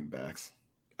pay running backs.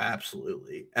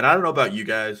 Absolutely. And I don't know about you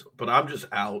guys, but I'm just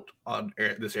out on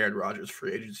this Aaron Rodgers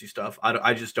free agency stuff.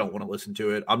 I just don't want to listen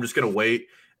to it. I'm just going to wait.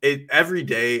 Every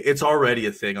day, it's already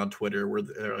a thing on Twitter where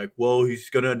they're like, well, he's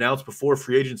going to announce before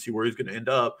free agency where he's going to end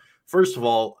up. First of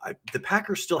all, the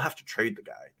Packers still have to trade the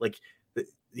guy. Like,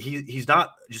 he's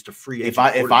not just a free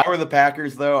agent. If I were the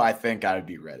Packers, though, I think I would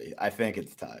be ready. I think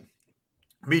it's time.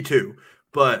 Me too.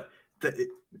 But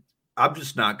I'm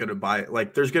just not going to buy it.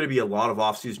 Like, there's going to be a lot of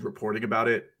offseason reporting about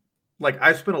it. Like,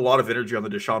 I spent a lot of energy on the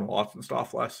Deshaun Watson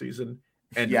stuff last season.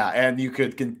 And you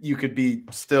could be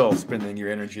still spending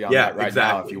your energy on that right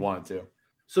now if you wanted to.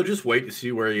 So just wait to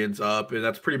see where he ends up. And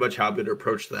that's pretty much how I'm going to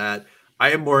approach that.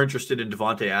 I am more interested in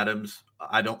Davante Adams.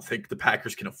 I don't think the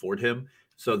Packers can afford him.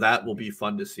 So that will be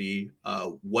fun to see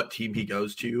what team he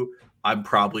goes to. I'm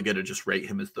probably going to just rate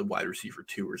him as the wide receiver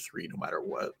 2 or 3, no matter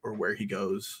what or where he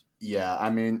goes. Yeah, I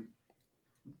mean,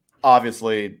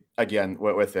 obviously, again,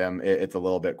 with him, it's a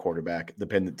little bit quarterback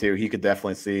dependent too. He could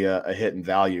definitely see a hit in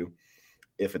value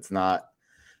if it's not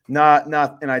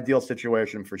an ideal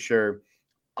situation for sure.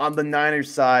 On the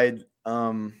Niners side,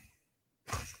 I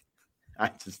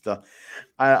just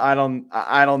I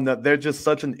don't know. They're just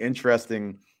such an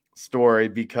interesting story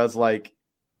because like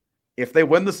if they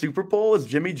win the Super Bowl, is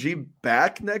Jimmy G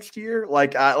back next year?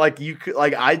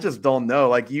 I just don't know.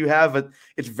 Like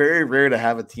it's very rare to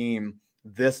have a team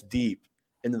this deep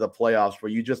into the playoffs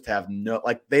where you just have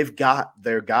they've got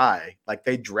their guy, like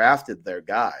they drafted their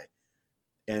guy,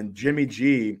 and Jimmy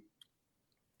G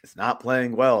is not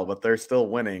playing well, but they're still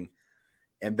winning.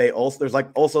 And there's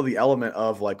also the element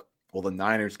of like, well, the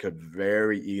Niners could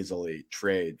very easily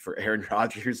trade for Aaron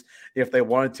Rodgers if they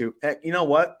wanted to. And you know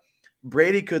what?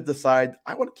 Brady could decide,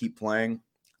 I want to keep playing.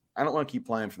 I don't want to keep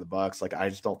playing for the Bucs. Like, I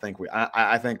just don't think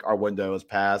I think our window is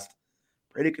passed.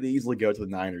 Brady could easily go to the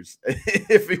Niners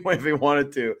if he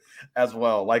wanted to as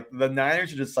well. Like the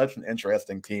Niners are just such an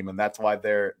interesting team, and that's why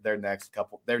their next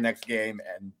game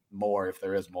and more, if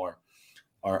there is more,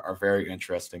 are very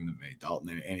interesting to me.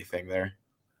 Dalton, anything there?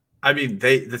 I mean,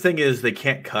 the thing is they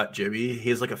can't cut Jimmy. He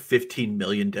has like a $15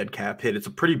 million dead cap hit. It's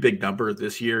a pretty big number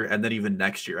this year, and then even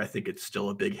next year, I think it's still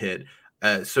a big hit.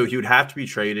 So he would have to be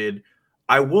traded.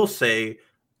 I will say,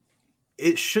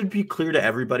 it should be clear to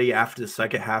everybody after the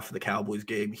second half of the Cowboys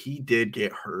game, he did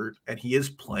get hurt, and he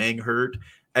is playing hurt.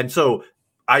 And so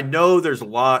I know there's a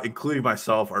lot, including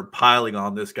myself, are piling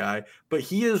on this guy, but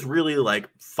he is really like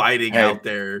fighting out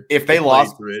there. If they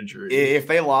lost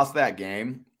that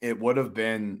game, it would have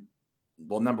been,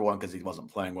 well, number one, because he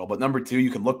wasn't playing well, but number two, you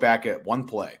can look back at one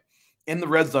play in the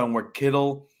red zone where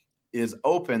Kittle is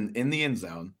open in the end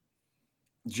zone.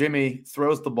 Jimmy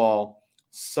throws the ball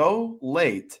so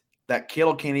late that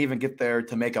Kittle can't even get there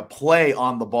to make a play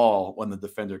on the ball when the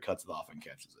defender cuts it off and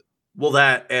catches it. Well,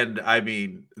 that, and I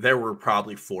mean, there were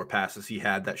probably 4 passes he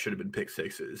had that should have been pick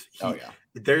sixes.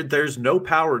 There's no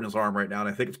power in his arm right now, and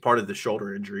I think it's part of the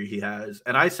shoulder injury he has.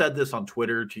 And I said this on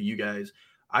Twitter to you guys.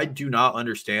 I do not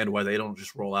understand why they don't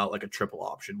just roll out like a triple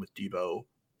option with Debo,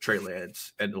 Trey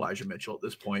Lance, and Elijah Mitchell at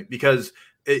this point, because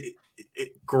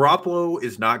Garoppolo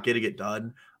is not getting it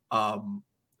done. I'm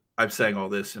saying all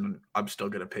this, and I'm still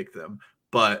going to pick them,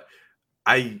 but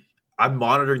I'm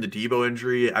monitoring the Debo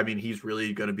injury. I mean, he's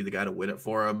really going to be the guy to win it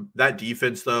for him. That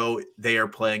defense, though, they are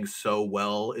playing so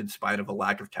well in spite of a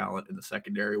lack of talent in the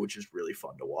secondary, which is really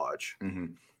fun to watch.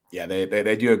 Mm-hmm. Yeah,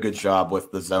 they do a good job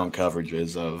with the zone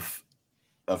coverages of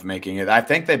making it. I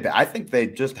think they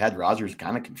just had Rodgers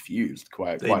kind of confused,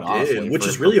 quite honestly, which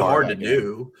is really hard to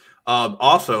do.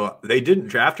 Also, they didn't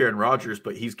draft Aaron Rodgers,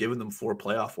 but he's given them 4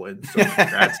 playoff wins. So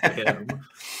congrats to him.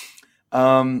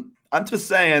 I'm just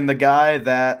saying the guy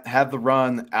that had the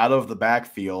run out of the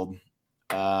backfield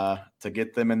to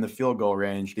get them in the field goal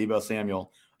range, Deebo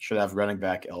Samuel, should have running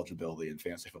back eligibility in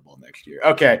fantasy football next year.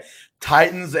 Okay,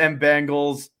 Titans and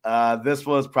Bengals. This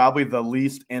was probably the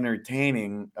least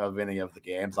entertaining of any of the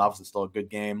games. Obviously still a good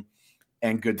game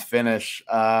and good finish.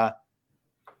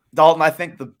 Dalton, I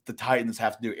think the Titans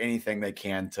have to do anything they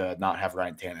can to not have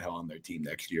Ryan Tannehill on their team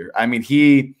next year. I mean,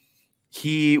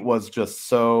 he was just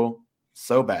so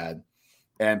bad.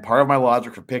 And part of my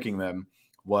logic for picking them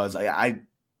was I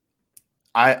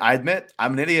admit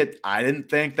I'm an idiot. I didn't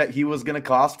think that he was going to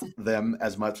cost them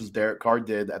as much as Derek Carr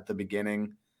did at the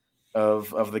beginning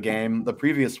of the game the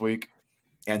previous week.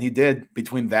 And he did,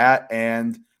 between that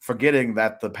and forgetting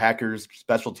that the Packers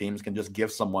special teams can just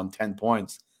give someone 10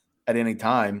 points at any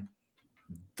time.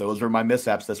 Those were my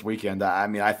mishaps this weekend. I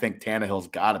mean, I think Tannehill's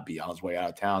got to be on his way out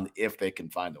of town if they can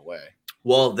find a way.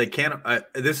 Well, they can't.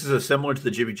 This is similar to the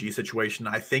Jimmy G situation.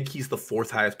 I think he's the 4th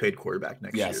highest paid quarterback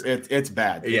next year. Yes, it's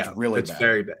bad. It's really bad.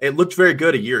 Very bad. It looked very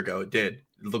good a year ago. It did.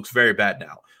 It looks very bad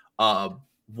now.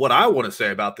 What I want to say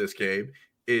about this game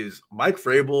is, Mike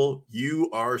Vrabel, you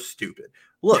are stupid.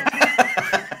 Look,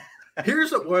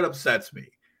 here's what upsets me.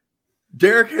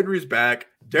 Derrick Henry's back.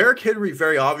 Derrick Henry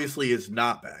very obviously is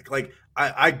not back. Like,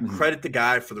 I credit the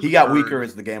guy for the. He got weaker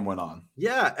as the game went on.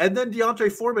 Yeah, and then D'Onta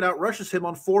Foreman outrushes him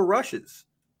on 4 rushes.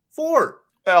 4.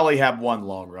 Well, he had 1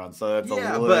 long run, so it's a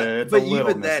little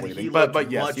even then, he looked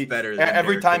much better.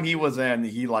 Every time he was in,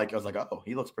 I was like, oh,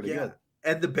 he looks pretty good.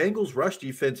 And the Bengals' rush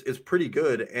defense is pretty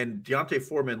good, and D'Onta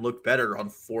Foreman looked better on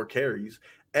 4 carries,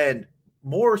 and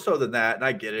more so than that. And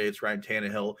I get it; it's Ryan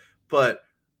Tannehill, but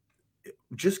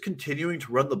just continuing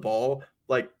to run the ball,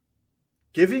 like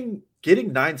getting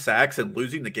 9 sacks and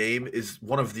losing the game is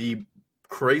one of the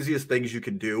craziest things you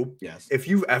can do. Yes. If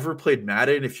you've ever played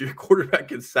Madden, if your quarterback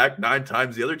gets sacked 9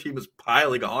 times, the other team is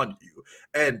piling on you.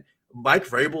 And Mike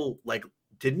Vrabel,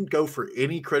 didn't go for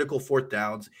any critical 4th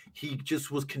downs. He just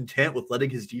was content with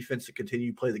letting his defense to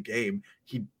continue to play the game.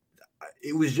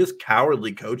 It was just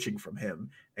cowardly coaching from him.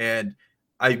 And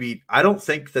I mean, I don't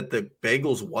think that the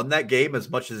Bengals won that game as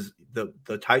much as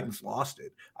the Titans lost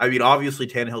it. I mean, obviously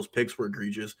Tannehill's picks were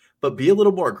egregious, but be a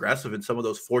little more aggressive in some of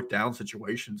those 4th down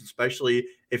situations, especially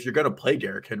if you're going to play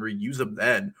Derrick Henry, use him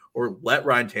then, or let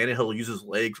Ryan Tannehill use his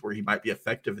legs where he might be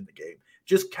effective in the game.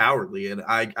 Just cowardly. And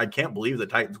I can't believe the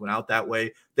Titans went out that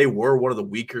way. They were one of the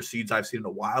weaker seeds I've seen in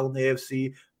a while in the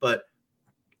AFC, but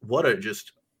what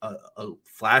a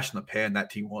flash in the pan that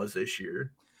team was this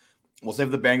year. We'll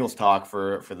save the Bengals talk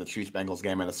for the Chiefs-Bengals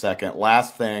game in a second.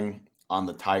 Last thing on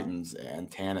the Titans and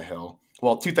Tannehill.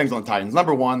 Well, 2 things on the Titans.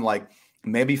 Number 1,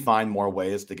 maybe find more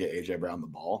ways to get A.J. Brown the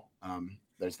ball.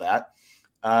 There's that.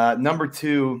 Number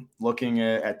 2, looking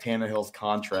at Tannehill's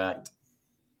contract,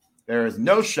 there is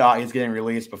no shot he's getting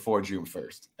released before June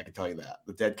 1st. I can tell you that.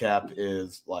 The dead cap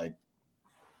is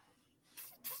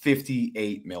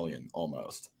 $58 million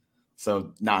almost.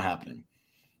 So not happening.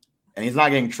 And he's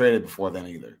not getting traded before then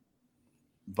either.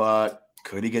 But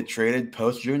could he get traded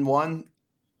post June 1?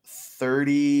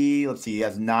 He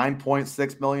has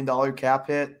 $9.6 million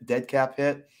dead cap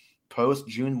hit post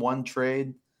June 1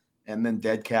 trade, and then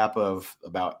dead cap of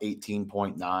about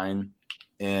 18.9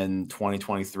 in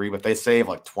 2023. But they save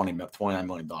 $29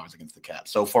 million against the cap.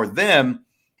 So for them,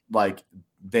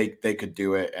 they could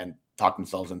do it and talk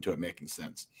themselves into it making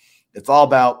sense. It's all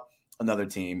about another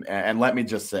team. And let me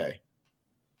just say,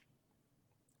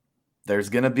 there's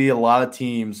going to be a lot of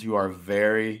teams who are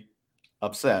very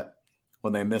upset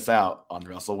when they miss out on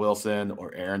Russell Wilson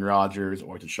or Aaron Rodgers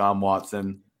or Deshaun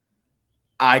Watson.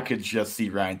 I could just see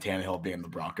Ryan Tannehill being the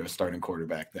Broncos starting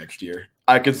quarterback next year.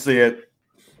 I could see it.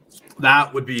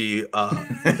 That would be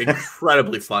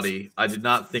incredibly funny. I did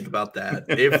not think about that.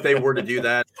 If they were to do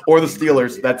that. Or the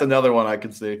Steelers. That's another one I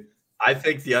could see. I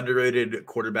think the underrated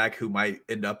quarterback who might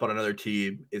end up on another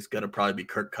team is going to probably be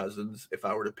Kirk Cousins, if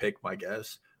I were to pick my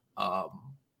guess.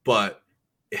 But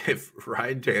if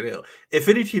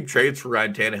any team trades for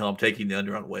Ryan Tannehill, I'm taking the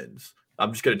under on wins.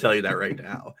 I'm just going to tell you that right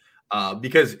now,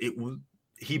 because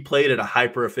he played at a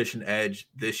hyper efficient edge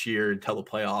this year until the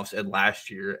playoffs and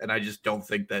last year, and I just don't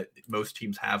think that most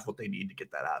teams have what they need to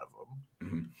get that out of them.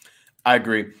 Mm-hmm. I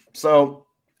agree. So,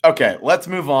 okay, let's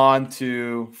move on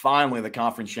to finally the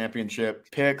conference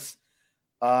championship picks.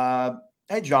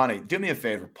 Hey, Johnny, do me a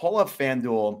favor. Pull up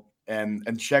FanDuel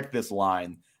and check this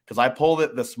line, because I pulled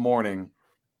it this morning,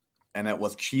 and it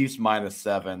was Chiefs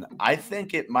 -7. I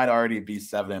think it might already be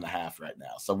 7.5 right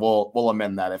now. So we'll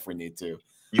amend that if we need to.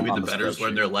 You mean the bettors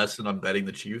learned their lesson on betting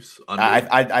the Chiefs?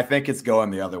 I think it's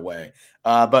going the other way.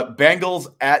 But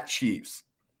Bengals at Chiefs.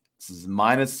 This is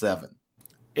 -7.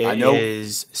 It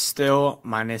is still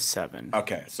 -7.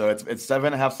 Okay, so it's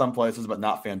 7.5 some places, but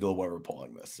not FanDuel where we're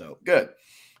pulling this. So good.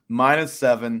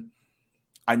 -7.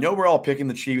 I know we're all picking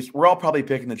the Chiefs. We're all probably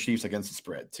picking the Chiefs against the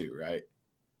spread too, right?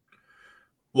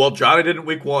 Well, Johnny didn't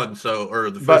week 1, or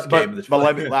the first game.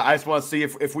 But I just want to see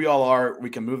if we all are, we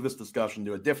can move this discussion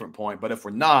to a different point. But if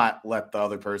we're not, let the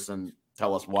other person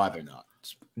tell us why they're not.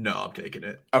 No, I'm taking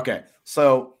it. Okay,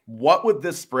 so what would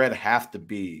this spread have to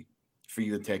be for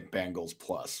you to take Bengals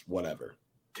plus whatever?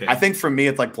 10. I think for me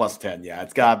it's like +10. Yeah,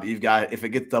 if it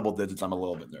gets double digits, I'm a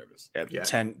little bit nervous. Yeah.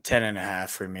 10.5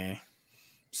 for me.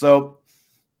 So,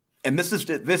 and this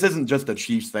isn't just a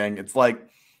Chiefs thing. It's like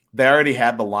they already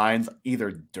had the lines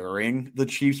either during the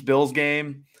Chiefs-Bills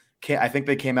game. I think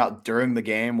they came out during the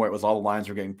game where it was all the lines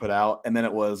were getting put out, and then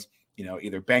it was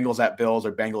either Bengals at Bills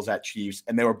or Bengals at Chiefs,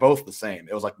 and they were both the same.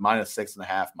 It was like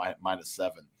 -6.5,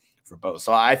 -7 for both.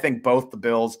 So I think both the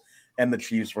Bills and the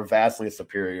Chiefs were vastly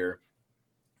superior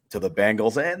to the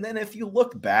Bengals. And then if you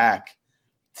look back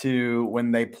to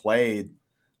when they played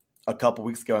a couple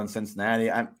weeks ago in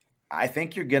Cincinnati, I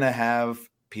think you're going to have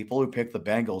people who pick the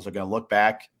Bengals are going to look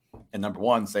back and, number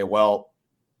one, say, well,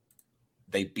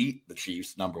 they beat the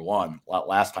Chiefs, number one,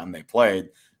 last time they played.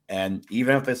 And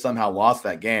even if they somehow lost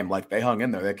that game, like they hung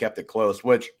in there, they kept it close,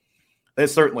 which they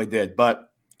certainly did.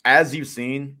 But as you've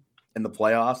seen in the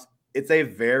playoffs, it's a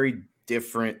very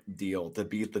different deal to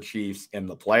beat the Chiefs in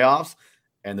the playoffs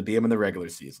and to beat them in the regular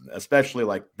season, especially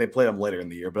like they played them later in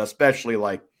the year, but especially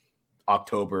like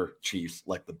October Chiefs,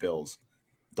 like the Bills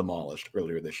demolished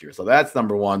earlier this year. So that's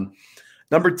number one.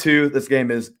 Number two, this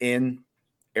game is in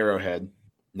Arrowhead,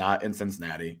 not in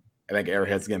Cincinnati. I think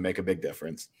Arrowhead's going to make a big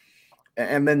difference.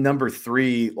 And then number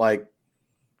three, like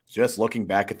just looking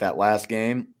back at that last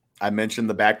game, I mentioned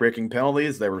the backbreaking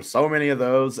penalties. There were so many of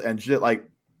those, and just like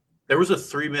there was a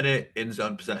 3-minute end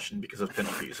zone possession because of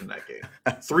penalties in that game.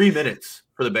 3 minutes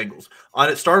for the Bengals.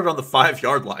 It started on the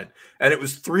 5-yard line, and it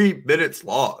was 3 minutes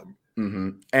long.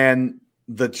 Mm-hmm. And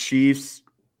the Chiefs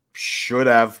should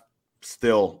have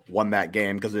still won that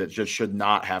game because it just should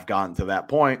not have gotten to that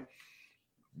point.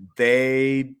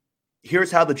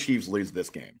 Here's how the Chiefs lose this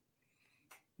game.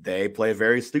 They play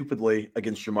very stupidly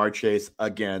against Ja'Marr Chase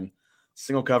again,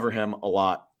 single cover him a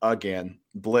lot again,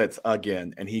 blitz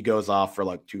again, and he goes off for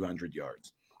like 200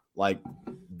 yards. Like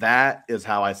that is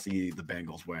how I see the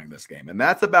Bengals winning this game. And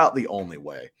that's about the only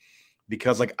way,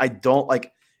 because like I don't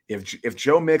like if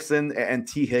Joe Mixon and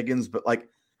T. Higgins, but like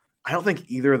I don't think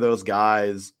either of those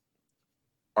guys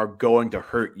are going to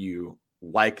hurt you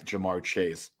like Ja'Marr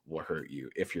Chase will hurt you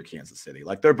if you're Kansas City.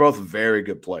 Like they're both very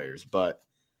good players, but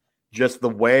just the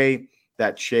way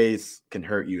that Chase can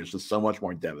hurt you is just so much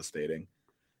more devastating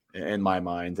in my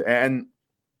mind. And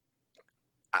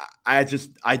I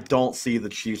don't see the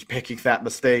Chiefs making that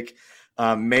mistake.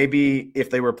 Maybe if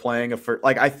they were playing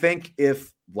I think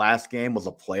if last game was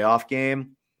a playoff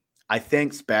game, I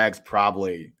think Spags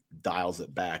probably dials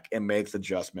it back and makes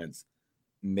adjustments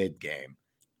mid-game.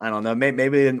 I don't know. Maybe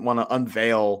they didn't want to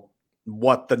unveil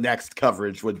what the next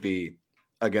coverage would be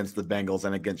against the Bengals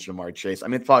and against Ja'Marr Chase. I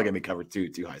mean, it's probably going to be covered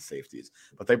two high safeties,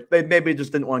 but they maybe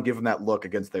just didn't want to give them that look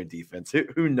against their defense.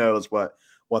 Who knows what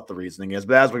the reasoning is?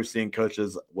 But as we've seen,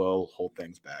 coaches will hold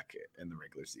things back in the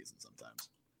regular season sometimes.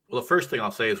 Well, the first thing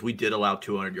I'll say is we did allow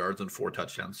 200 yards and 4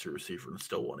 touchdowns to a receiver and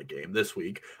still won a game this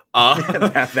week.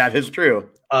 That is true.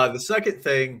 The second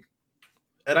thing,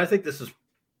 and I think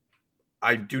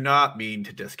I do not mean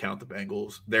to discount the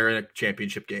Bengals. They're in a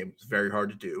championship game. It's very hard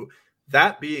to do.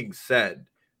 That being said,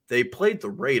 they played the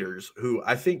Raiders, who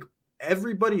I think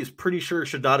everybody is pretty sure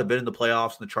should not have been in the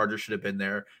playoffs, and the Chargers should have been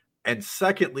there. And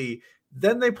secondly,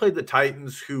 then they played the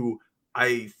Titans, who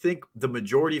I think the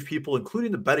majority of people,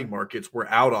 including the betting markets, were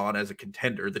out on as a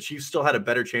contender. The Chiefs still had a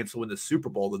better chance to win the Super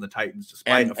Bowl than the Titans,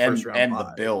 despite a first-round bye.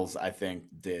 The Bills, I think,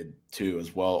 did too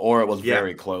as well, or it was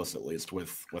very close, at least,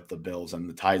 with the Bills and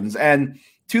the Titans. And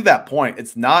to that point,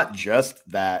 it's not just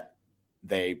that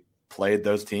they played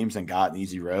those teams and got an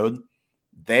easy road.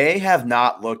 They have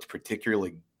not looked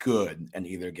particularly good in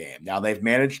either game. Now, they've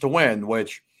managed to win,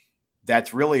 which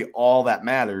that's really all that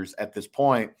matters at this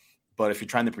point. But if you're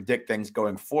trying to predict things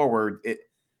going forward,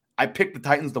 I picked the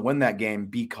Titans to win that game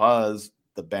because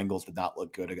the Bengals did not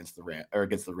look good against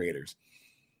the Raiders.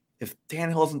 If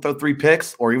Tannehill doesn't throw 3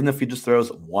 picks, or even if he just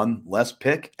throws 1 less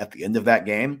pick at the end of that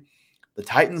game, the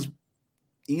Titans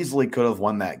easily could have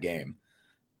won that game.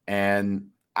 And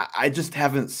I just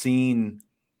haven't seen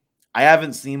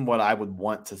what I would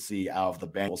want to see out of the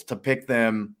Bengals to pick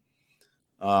them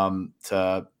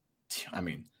to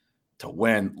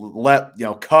win,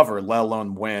 cover, let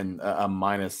alone win a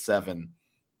 -7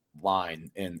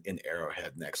 line in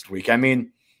Arrowhead next week. I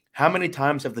mean, how many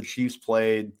times have the Chiefs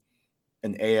played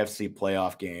an AFC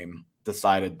playoff game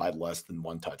decided by less than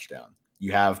 1 touchdown?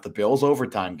 You have the Bills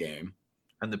overtime game.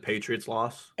 And the Patriots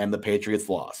loss.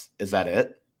 Is that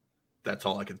it? That's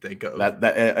all I can think of. That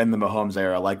in the Mahomes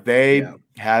era. Like, they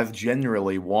have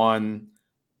generally won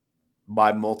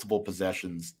by multiple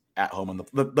possessions at home in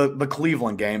the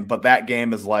Cleveland game, but that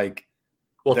game is like,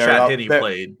 well, Chad Henne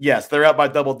played. Yes, they're up by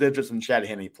double digits, and Chad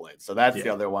Henne played. So that's the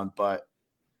other one. But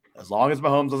as long as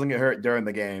Mahomes doesn't get hurt during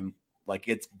the game, like,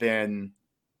 it's been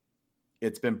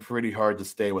pretty hard to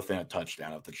stay within a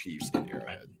touchdown of the Chiefs in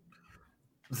Arrowhead.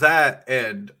 That,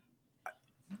 and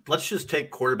let's just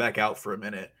take quarterback out for a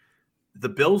minute. The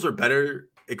Bills are better,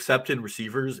 except in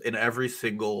receivers, in every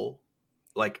single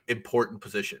important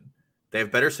position. They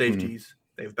have better safeties. Mm-hmm.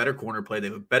 They have better corner play. They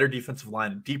have a better defensive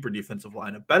line, a deeper defensive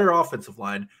line, a better offensive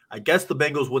line. I guess the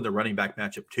Bengals win the running back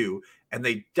matchup too. And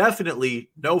they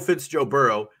definitely, no offense, Joe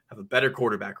Burrow, have a better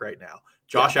quarterback right now.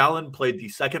 Josh Allen played the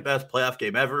second best playoff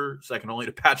game ever, second only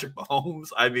to Patrick Mahomes.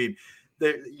 I mean,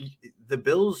 the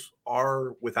Bills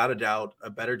are, without a doubt, a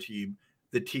better team.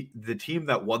 The team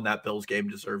that won that Bills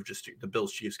game the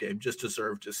Bills-Chiefs game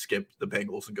deserved to skip the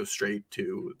Bengals and go straight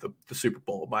to the Super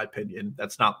Bowl, in my opinion.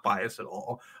 That's not bias at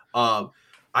all. The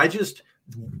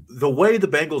way the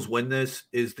Bengals win this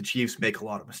is the Chiefs make a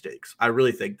lot of mistakes. I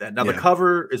really think that. Now, the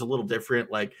cover is a little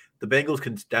different. Like, the Bengals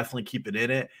can definitely keep it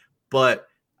in it, but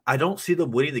I don't see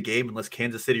them winning the game unless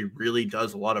Kansas City really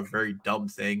does a lot of very dumb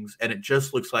things, and it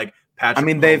just looks like Patrick. I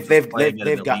mean, they've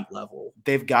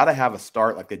got to have a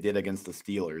start like they did against the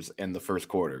Steelers in the first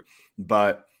quarter.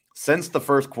 But since the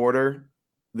first quarter,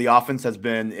 the offense has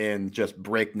been in just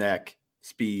breakneck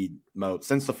speed mode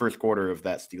since the first quarter of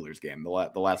that Steelers game.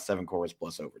 The last 7 quarters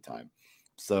plus overtime.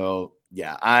 So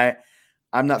yeah,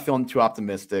 I'm not feeling too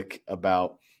optimistic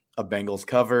about a Bengals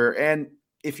cover. And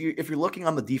if you're looking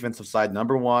on the defensive side,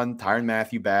 number 1, Tyrann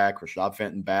Mathieu back, Rashad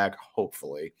Fenton back,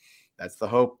 hopefully. That's the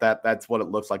hope. That's what it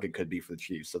looks like it could be for the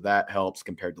Chiefs. So that helps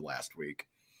compared to last week.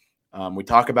 We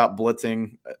talk about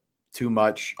blitzing too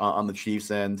much on the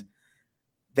Chiefs end.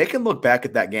 They can look back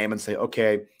at that game and say,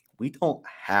 okay, we don't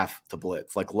have to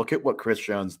blitz. Like, look at what Chris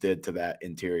Jones did to that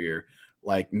interior.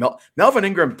 Like, Melvin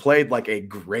Ingram played like a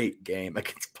great game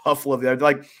against Buffalo.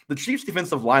 Like, the Chiefs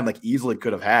defensive line easily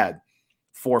could have had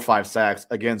 4 or 5 sacks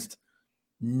against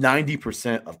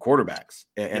 90% of quarterbacks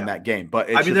in that game. But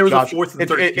there was a 4th and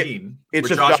 13. It's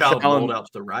just Josh Allen rolled out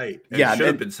to the right. And should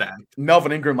have been sacked.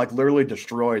 Melvin Ingram literally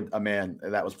destroyed a man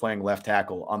that was playing left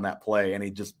tackle on that play, and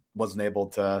he just wasn't able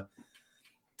to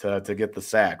get the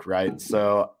sack, right?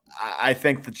 So I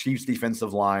think the Chiefs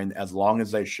defensive line, as long as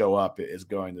they show up, is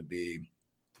going to be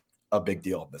a big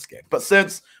deal in this game. But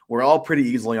since we're all pretty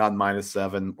easily on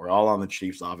 -7, we're all on the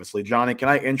Chiefs, obviously. Johnny, can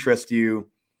I interest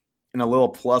you in a little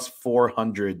plus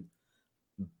 400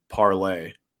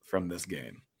 parlay from this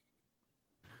game?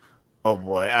 Oh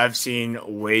boy, I've seen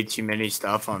way too many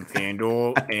stuff on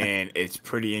FanDuel, and it's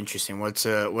pretty interesting. What's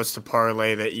the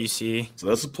parlay that you see? So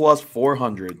this is plus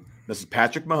 400. This is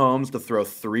Patrick Mahomes to throw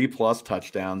 3+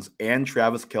 touchdowns and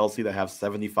Travis Kelce to have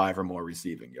 75 or more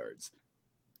receiving yards.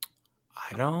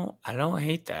 I don't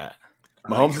hate that.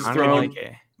 Mahomes has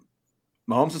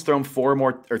thrown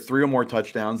 3 or more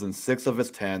touchdowns in 6 of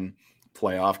his 10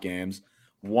 playoff games.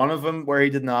 One of them where he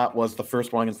did not was the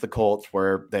first one against the Colts,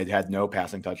 where they had no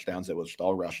passing touchdowns. It was just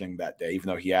all rushing that day, even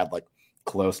though he had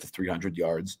close to 300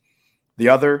 yards. The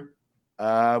other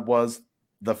was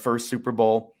the first Super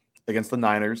Bowl against the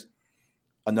Niners.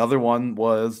 Another one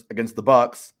was against the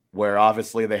Bucs, where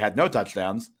obviously they had no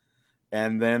touchdowns.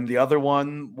 And then the other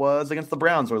one was against the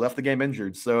Browns, where left the game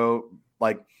injured. So,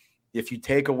 if you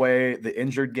take away the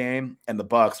injured game and the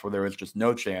Bucks where there was just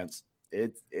no chance,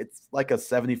 it's like a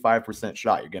 75%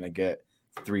 shot you're going to get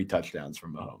 3 touchdowns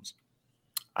from Mahomes.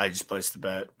 I just placed the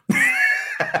bet.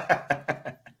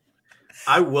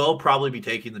 I will probably be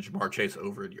taking the Ja'Marr Chase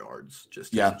over in yards,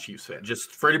 just as a Chiefs fan.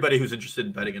 Just for anybody who's interested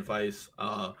in betting advice,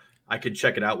 I could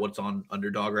check it out what's on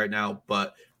Underdog right now.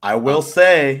 But I will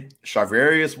say,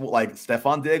 Charvarius, like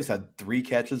Stephon Diggs had 3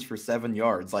 catches for 7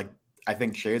 yards. Like, I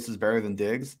think Chase is better than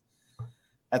Diggs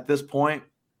at this point,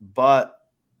 but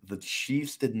the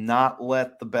Chiefs did not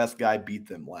let the best guy beat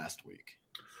them last week.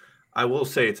 I will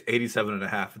say it's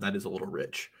 87.5, and that is a little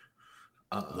rich.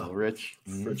 A little rich.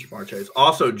 For Ja'Marr Chase.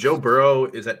 Also, Joe Burrow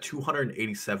is at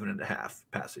 287.5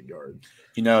 passing yards.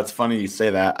 You know, it's funny you say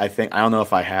that. I don't know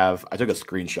if I took a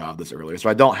screenshot of this earlier, so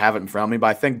I don't have it in front of me, but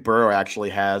I think Burrow actually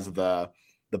has the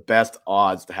best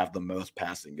odds to have the most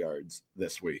passing yards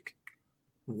this week.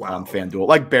 Wow. On FanDuel.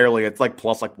 Like barely. It's like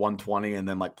plus like 120 and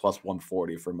then like plus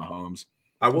 140 for Mahomes.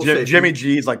 I will say Jimmy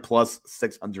G is like plus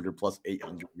 600 or plus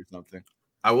 800 or something.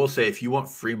 I will say if you want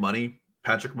free money,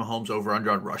 Patrick Mahomes over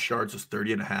under on rush yards is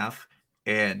 30.5.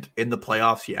 And in the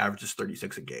playoffs, he averages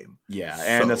 36 a game. Yeah,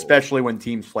 and especially when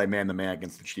teams play man-to-man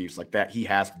against the Chiefs like that, he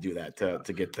has to do that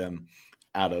to get them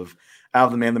out of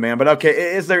the man-to-man. But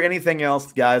okay, is there anything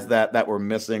else, guys, that we're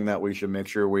missing that we should make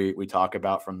sure we talk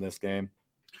about from this game?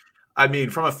 I mean,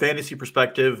 from a fantasy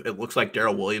perspective, it looks like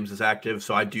Darrell Williams is active,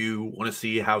 so I do want to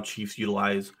see how Chiefs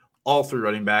utilize all 3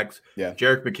 running backs. Yeah,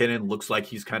 Jerick McKinnon looks like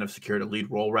he's kind of secured a lead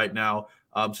role right now.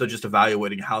 So just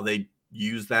evaluating how they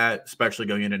use that, especially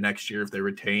going into next year, if they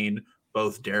retain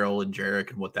both Darrell and Jerick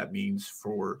and what that means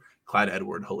for Clyde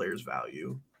Edwards-Hilaire's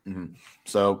value. Mm-hmm.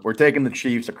 So we're taking the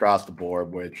Chiefs across the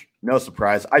board, which no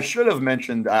surprise. I should have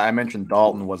mentioned. I mentioned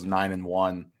Dalton was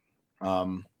 9-1,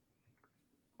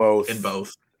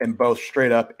 both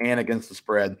straight up and against the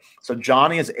spread. So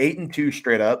Johnny is 8-2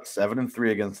 straight up,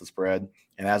 7-3 against the spread,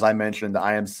 and as I mentioned,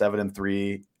 I am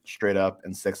 7-3 straight up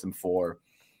and 6-4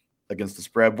 against the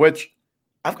spread. Which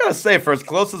I've got to say, for as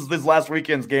close as these last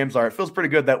weekend's games are, it feels pretty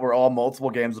good that we're all multiple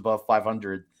games above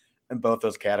 500 in both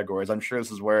those categories. I'm sure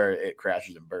this is where it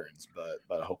crashes and burns,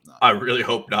 but I hope not. I really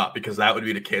hope not, because that would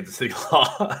be the Kansas City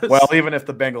loss. Well, even if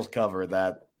the Bengals cover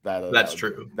that's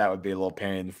true. That would be a little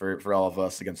pain for all of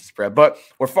us against the spread. But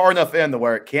we're far enough in to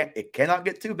where it cannot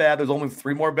get too bad. There's only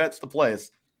 3 more bets to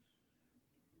place.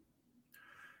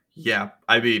 Yeah,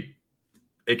 I mean,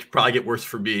 it could probably get worse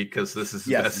for me because this is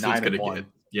the best it's going to get.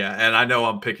 Yeah, and I know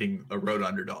I'm picking a road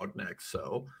underdog next.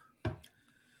 So,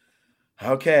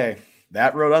 okay,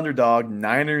 that road underdog,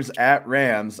 Niners at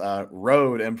Rams,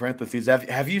 road in parentheses.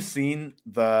 Have you seen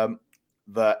the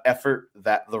effort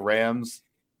that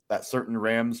certain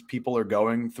Rams people are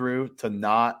going through to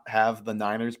not have the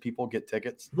Niners people get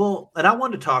tickets? Well, and I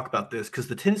wanted to talk about this because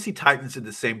the Tennessee Titans did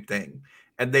the same thing.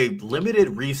 And they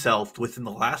limited resale within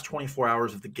the last 24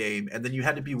 hours of the game, and then you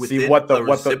had to be within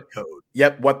the zip code.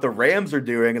 Yep, what the Rams are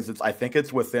doing is I think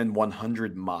it's within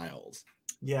 100 miles.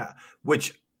 Yeah,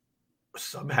 which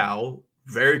somehow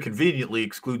very conveniently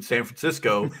excludes San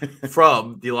Francisco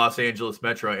from the Los Angeles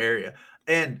metro area.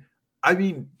 And I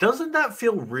mean, doesn't that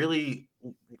feel really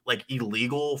like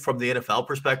illegal from the NFL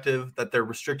perspective that they're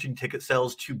restricting ticket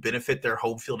sales to benefit their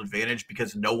home field advantage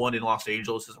because no one in Los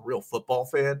Angeles is a real football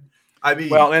fan? I mean,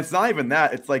 well, and it's not even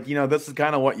that. It's like, this is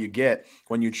kind of what you get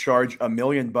when you charge $1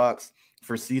 million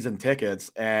for season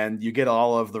tickets, and you get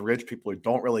all of the rich people who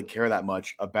don't really care that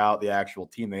much about the actual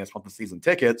team. They just want the season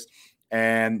tickets,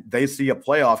 and they see a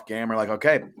playoff game. They're like,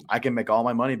 okay, I can make all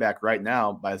my money back right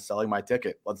now by selling my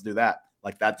ticket. Let's do that.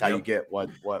 Like, that's how you get what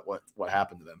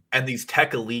happened to them. And these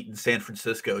tech elite in San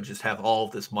Francisco just have all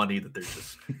of this money that they're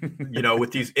just,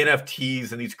 with these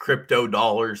NFTs and these crypto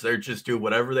dollars, they're just doing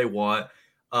whatever they want.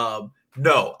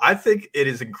 No, I think it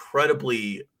is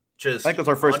incredibly I think that's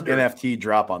our first NFT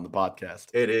drop on the podcast.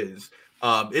 It is.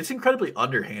 It's incredibly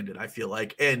underhanded, I feel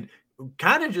like, and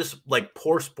kind of just like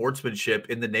poor sportsmanship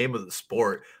in the name of the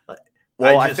sport.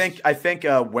 Well, I think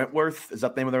Whitworth, is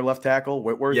that the name of their left tackle?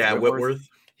 Whitworth? Yeah, Whitworth.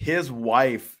 His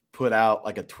wife put out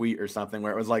like a tweet or something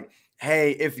where it was like,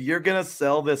 hey, if you're going to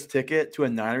sell this ticket to a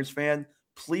Niners fan,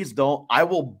 please don't. I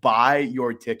will buy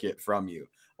your ticket from you.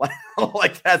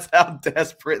 Like that's how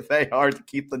desperate they are to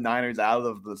keep the Niners out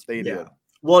of the stadium. Yeah.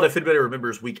 Well, and if anybody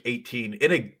remembers week 18,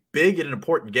 in a big and an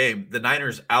important game, the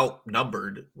Niners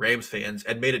outnumbered Rams fans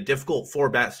and made it difficult for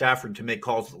Matt Stafford to make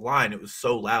calls to the line. It was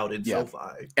so loud in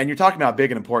SoFi. And you're talking about a big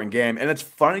and important game, and it's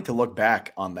funny to look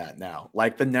back on that now.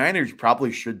 Like, the Niners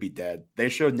probably should be dead. They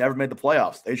should have never made the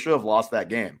playoffs. They should have lost that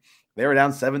game. They were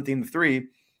down 17-3.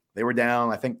 They were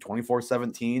down, I think,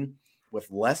 24-17 with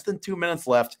less than 2 minutes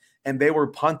left, and they were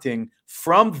punting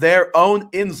from their own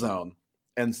end zone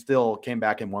and still came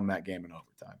back and won that game in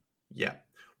overtime. Yeah.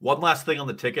 One last thing on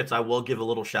the tickets, I will give a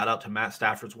little shout out to Matt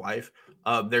Stafford's wife.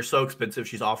 They're so expensive.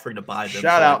 She's offering to buy them.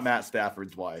 Shout out Matt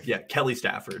Stafford's wife. Yeah, Kelly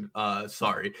Stafford.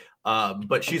 Sorry.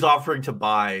 But she's offering to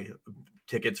buy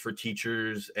tickets for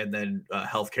teachers and then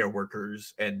healthcare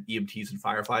workers and EMTs and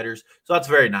firefighters. So that's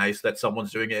very nice that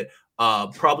someone's doing it.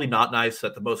 Probably not nice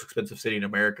that the most expensive city in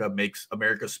America makes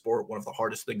America's sport one of the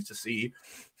hardest things to see.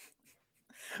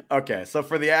 Okay, so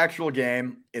for the actual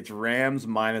game, it's Rams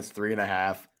minus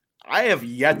 3.5. I have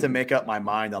yet to make up my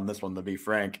mind on this one, to be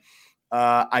frank.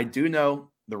 I do know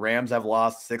the Rams have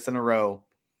lost 6 in a row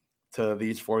to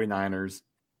these 49ers.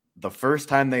 The first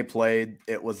time they played,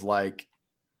 it was like,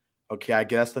 okay, I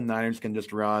guess the Niners can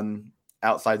just run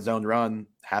outside zone run,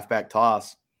 halfback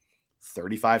toss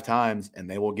 35 times, and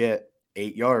they will get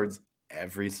 8 yards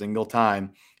every single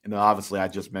time. And then obviously I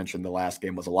just mentioned the last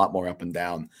game was a lot more up and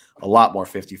down, a lot more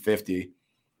 50-50.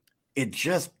 It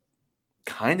just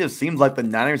kind of seems like the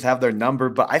Niners have their number,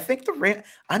 but I think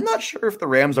I'm not sure if the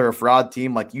Rams are a fraud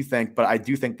team like you think, but I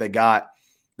do think they got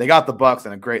the Bucs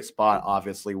in a great spot,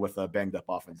 obviously, with a banged up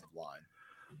offensive line.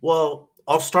 Well,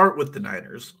 I'll start with the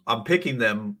Niners. I'm picking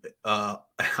them.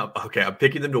 Okay, I'm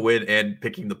picking them to win and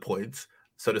picking the points,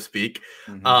 so to speak.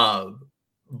 Mm-hmm.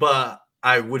 But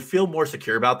I would feel more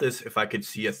secure about this if I could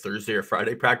see a Thursday or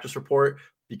Friday practice report,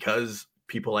 because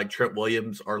people like Trent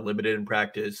Williams are limited in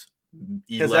practice.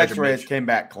 His X-rays came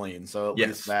back clean, so at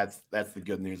least that's the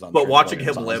good news on. But watching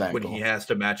him limp when he has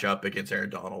to match up against Aaron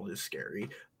Donald is scary.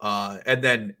 And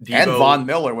then Deebo, and Von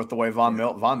Miller, with the way Von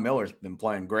Miller's been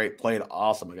playing great, played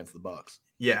awesome against the Bucs.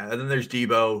 Yeah, and then there's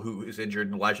Deebo, who is injured,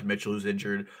 and Elijah Mitchell, who's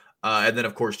injured, and then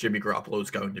of course Jimmy Garoppolo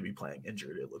is going to be playing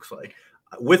injured, it looks like.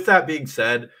 With that being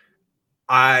said,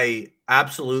 I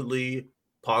absolutely,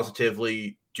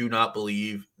 positively do not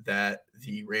believe that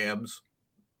the Rams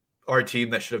are a team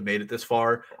that should have made it this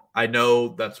far. I know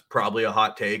that's probably a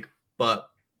hot take, but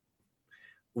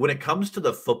when it comes to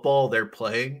the football they're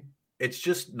playing, it's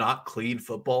just not clean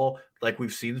football like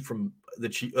we've seen from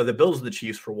the Bills and the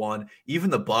Chiefs, for one. Even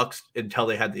the Bucs, until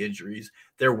they had the injuries,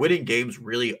 they're winning games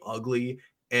really ugly,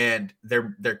 and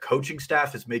their coaching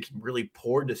staff is making really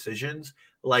poor decisions.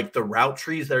 Like the route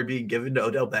trees that are being given to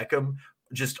Odell Beckham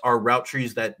just are route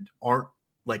trees that aren't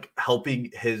like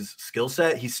helping his skill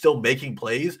set. He's still making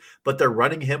plays, but they're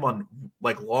running him on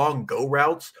like long go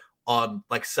routes on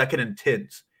like 2nd and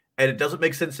 10s. And it doesn't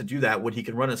make sense to do that when he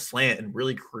can run a slant and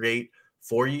really create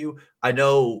for you. I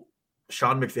know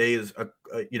Sean McVay is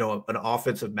an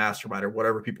offensive mastermind, or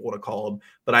whatever people want to call him,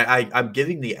 but I'm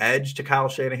giving the edge to Kyle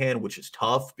Shanahan, which is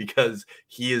tough because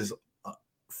he is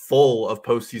full of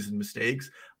postseason mistakes.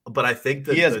 But I think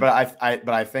that he is. But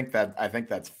I think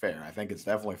that's fair. I think it's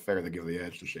definitely fair to give the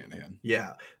edge to Shanahan.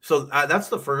 Yeah. So that's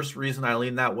the first reason I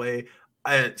lean that way.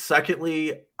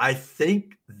 Secondly, I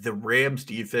think the Rams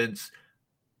defense,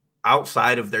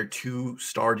 outside of their 2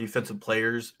 star defensive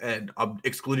players, and I'm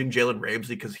excluding Jalen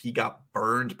Ramsey because he got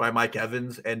burned by Mike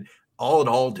Evans and all in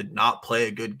all did not play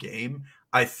a good game.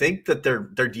 I think that their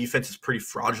defense is pretty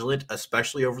fraudulent,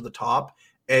 especially over the top.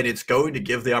 And it's going to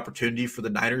give the opportunity for the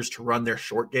Niners to run their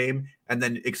short game and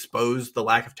then expose the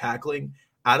lack of tackling.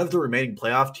 Out of the remaining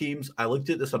playoff teams, I looked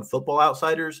at this on Football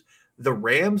Outsiders. The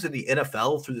Rams in the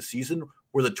NFL through the season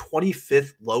were the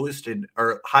 25th lowest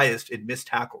or highest in missed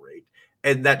tackle rate.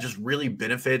 And that just really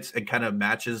benefits and kind of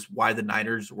matches why the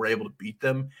Niners were able to beat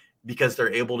them, because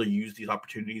they're able to use these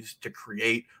opportunities to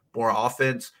create more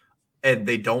offense, and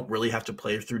they don't really have to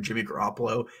play through Jimmy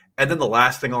Garoppolo. And then the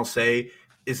last thing I'll say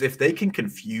is if they can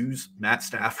confuse Matt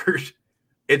Stafford,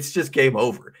 it's just game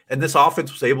over. And this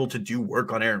offense was able to do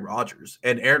work on Aaron Rodgers.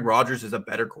 And Aaron Rodgers is a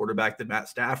better quarterback than Matt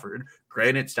Stafford.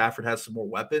 Granted, Stafford has some more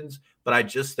weapons, but I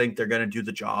just think they're going to do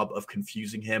the job of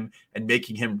confusing him and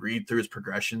making him read through his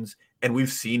progressions. And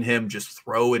we've seen him just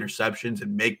throw interceptions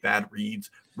and make bad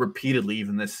reads repeatedly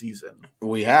even this season.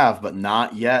 We have, but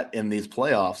not yet in these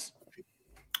playoffs.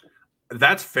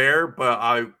 That's fair, but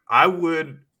I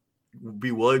would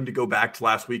be willing to go back to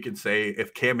last week and say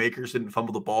if Cam Akers didn't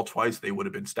fumble the ball twice, they would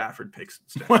have been Stafford picks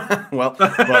instead. Well,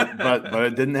 but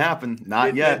it didn't happen.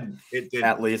 Not yet. It didn't.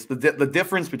 At least the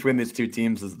difference between these two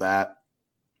teams is that,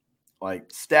 like,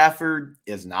 Stafford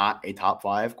is not a top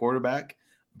 5 quarterback,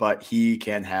 but he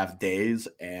can have days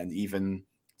and even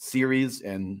series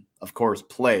and, of course,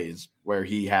 plays where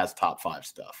he has top 5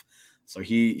 stuff. So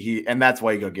he and that's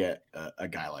why you go get a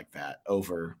guy like that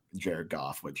over Jared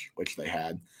Goff, which they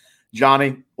had.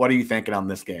 Johnny, what are you thinking on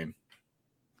this game?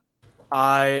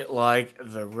 I like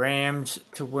the Rams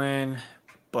to win,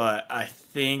 but I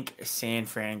think San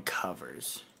Fran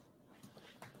covers.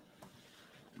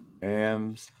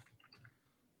 Rams.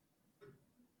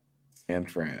 San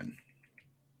Fran.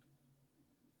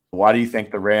 Why do you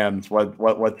think the Rams?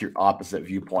 What's your opposite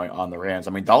viewpoint on the Rams?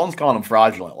 I mean, Dalton's calling them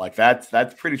fraudulent. Like that's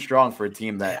pretty strong for a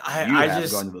team that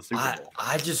going to the Super Bowl.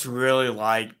 I just really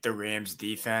like the Rams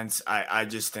defense. I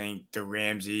just think the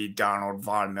Ramsey, Donald,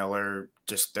 Von Miller,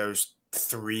 just those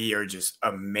three are just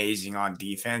amazing on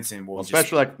defense, and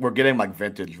especially like we're getting like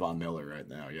vintage Von Miller right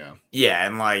now. Yeah,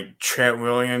 and like Trent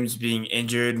Williams being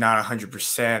injured, not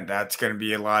 100%, that's going to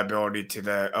be a liability to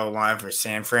the O-line for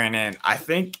San Fran, and I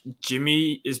think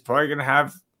Jimmy is probably going to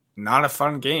have not a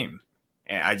fun game,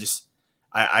 and I just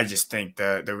think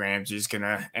the Rams is going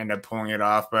to end up pulling it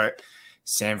off, but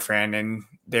San Fran and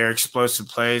their explosive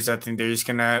plays, I think they're just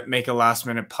going to make a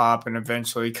last-minute pop and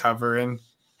eventually cover and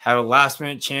have a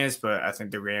last-minute chance, but I think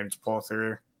the Rams pull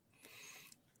through.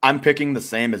 I'm picking the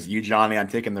same as you, Johnny. I'm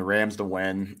taking the Rams to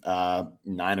win,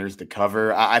 Niners to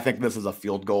cover. I think this is a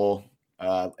field goal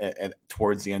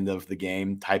towards the end of the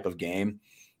game type of game,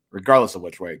 regardless of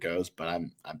which way it goes. But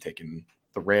I'm taking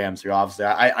the Rams here. Obviously,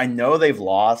 I know they've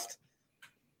lost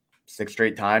 6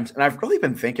 straight times, and I've really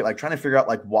been thinking, like trying to figure out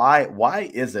like why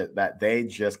is it that they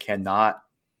just cannot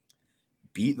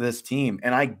beat this team?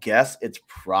 And I guess it's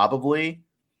probably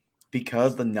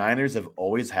because the Niners have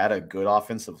always had a good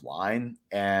offensive line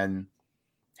and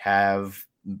have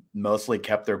mostly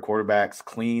kept their quarterbacks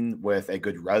clean with a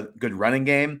good running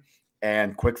game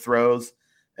and quick throws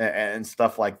and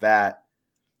stuff like that.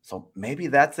 So maybe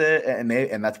that's it,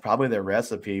 and that's probably their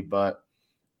recipe. But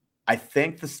I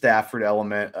think the Stafford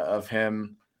element of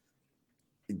him,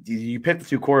 you pick the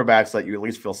 2 quarterbacks that you at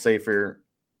least feel safer,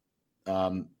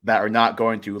 that are not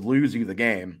going to lose you the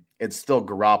game. It's still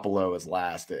Garoppolo is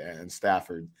last and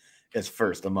Stafford is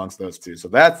first amongst those 2. So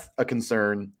that's a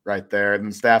concern right there. And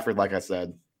then Stafford, like I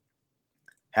said,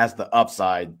 has the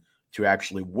upside to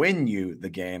actually win you the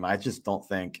game. I just don't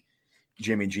think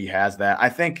Jimmy G has that. I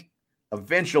think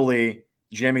eventually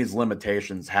Jimmy's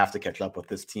limitations have to catch up with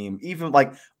this team. Even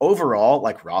like overall,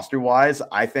 like roster-wise,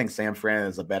 I think San Fran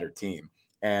is a better team.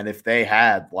 And if they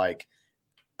had like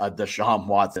a Deshaun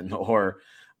Watson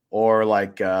or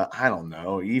like, I don't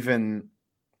know, even,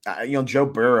 Joe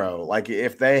Burrow. Like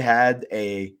if they had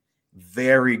a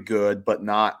very good but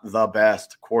not the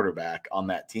best quarterback on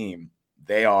that team,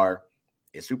 they are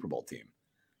a Super Bowl team.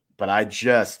 But I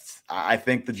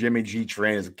think the Jimmy G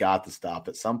train has got to stop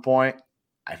at some point.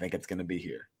 I think it's going to be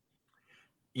here.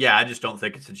 Yeah, I just don't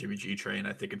think it's the Jimmy G train.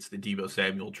 I think it's the Deebo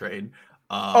Samuel train.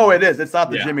 It is. It's not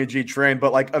the Jimmy G train,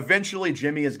 but like eventually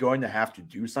Jimmy is going to have to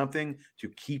do something to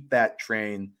keep that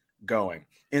train going.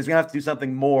 And he's going to have to do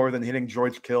something more than hitting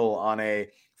George Kittle on a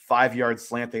 5-yard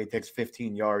slant that he takes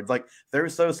 15 yards. Like they're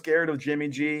so scared of Jimmy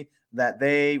G that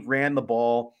they ran the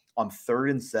ball on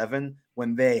 3rd and 7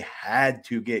 when they had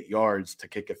to get yards to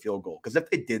kick a field goal. Because if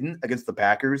they didn't against the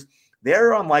Packers,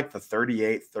 they're on like the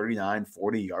 38, 39,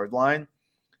 40-yard line.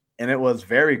 And it was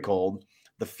very cold.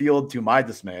 The field, to my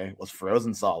dismay, was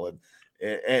frozen solid.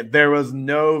 There was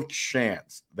no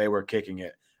chance they were kicking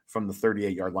it from the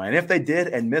 38-yard line. If they did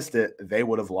and missed it, they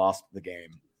would have lost the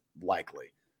game, likely.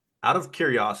 Out of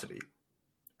curiosity,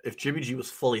 if Jimmy G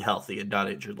was fully healthy and not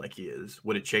injured like he is,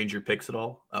 would it change your picks at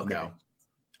all? Okay. No.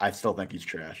 I still think he's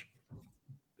trash.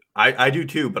 I do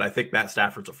too, but I think Matt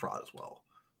Stafford's a fraud as well.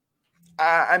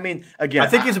 I mean, again, I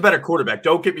think he's a better quarterback.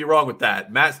 Don't get me wrong with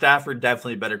that. Matt Stafford,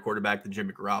 definitely a better quarterback than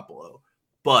Jimmy Garoppolo.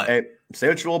 But hey, say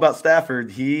what you will about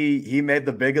Stafford, he made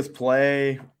the biggest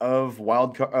play of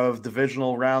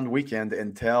divisional round weekend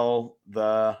until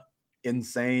the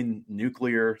insane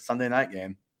nuclear Sunday night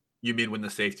game. You mean when the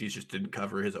safeties just didn't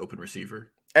cover his open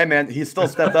receiver? Hey man, he still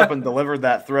stepped up and delivered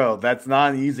that throw. That's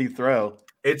not an easy throw.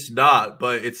 It's not,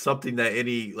 but it's something that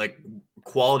any like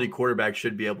quality quarterback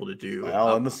should be able to do.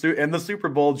 Well, in the Super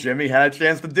Bowl, Jimmy had a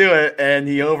chance to do it, and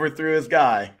he overthrew his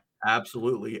guy.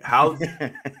 Absolutely.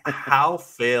 How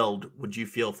failed would you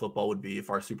feel football would be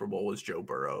if our Super Bowl was Joe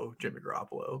Burrow, Jimmy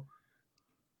Garoppolo?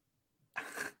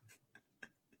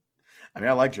 I mean,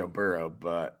 I like Joe Burrow,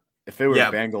 but if it were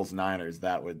Bengals Niners,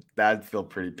 that'd feel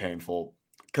pretty painful.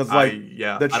 Because the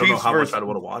Chiefs I don't know how much I'd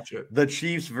want to watch it. The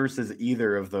Chiefs versus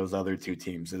either of those other 2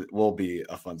 teams, it will be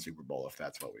a fun Super Bowl if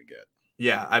that's what we get.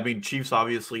 Yeah, I mean, Chiefs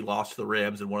obviously lost to the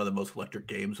Rams in one of the most electric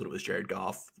games when it was Jared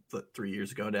Goff 3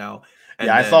 years ago now. And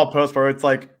I saw a post where it's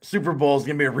like Super Bowl is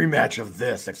going to be a rematch of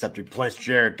this, except replace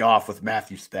Jared Goff with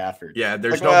Matthew Stafford. Yeah,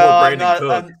 there's no more Brandon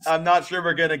Cooks. I'm not sure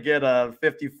we're going to get a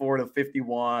 54-51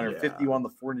 or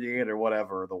 51-48 or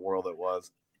whatever the world it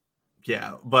was.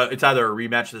 Yeah, but it's either a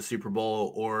rematch of the Super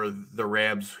Bowl or the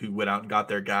Rams, who went out and got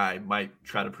their guy, might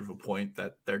try to prove a point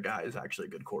that their guy is actually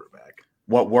a good quarterback.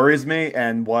 What worries me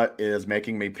and what is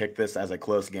making me pick this as a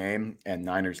close game and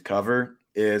Niners cover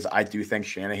is I do think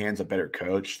Shanahan's a better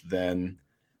coach than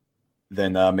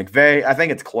McVay. I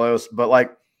think it's close, but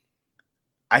like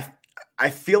I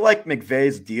feel like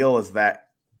McVay's deal is that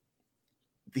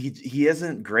he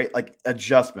isn't great, like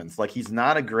adjustments. Like he's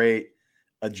not a great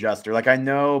adjuster. Like I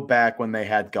know back when they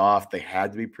had Goff, they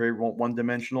had to be pretty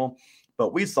one-dimensional,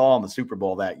 but we saw in the Super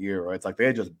Bowl that year where it's like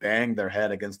they just banged their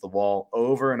head against the wall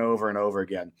over and over and over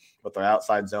again with their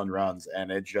outside zone runs,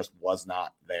 and it just was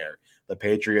not there. The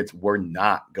Patriots were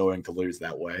not going to lose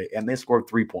that way, and they scored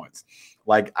 3 points.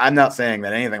 Like I'm not saying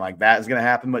that anything like that is going to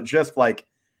happen, but just like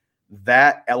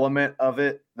that element of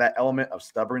it, that element of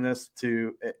stubbornness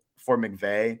for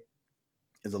McVay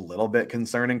is a little bit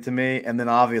concerning to me. And then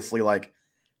obviously like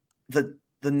the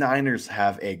Niners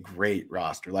have a great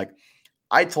roster. Like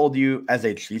I told you as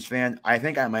a Chiefs fan, I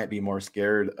think I might be more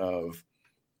scared of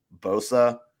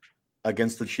Bosa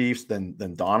against the Chiefs than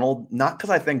Donald. Not because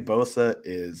I think Bosa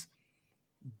is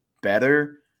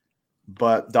better,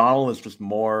 but Donald is just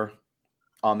more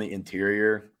on the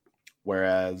interior,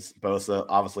 whereas Bosa,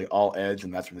 obviously all edge,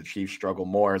 and that's where the Chiefs struggle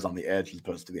more, is on the edge as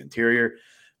opposed to the interior.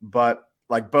 But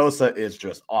like Bosa is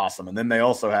just awesome. And then they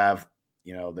also have,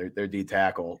 their D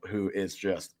tackle who is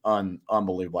just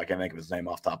unbelievable. I can't think of his name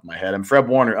off the top of my head. And Fred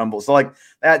Warner, unbelievable. So like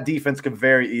that defense could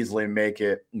very easily make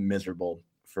it miserable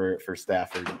for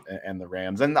Stafford and the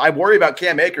Rams. And I worry about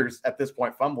Cam Akers at this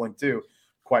point fumbling too,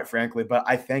 quite frankly. But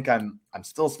I think I'm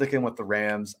still sticking with the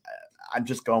Rams. I'm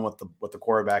just going with the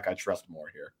quarterback I trust more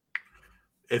here.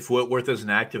 If Whitworth isn't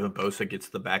active and Bosa gets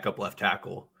the backup left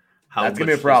tackle, that's going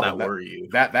to be a problem. Does that worry you?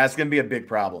 That's going to be a big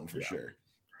problem for sure.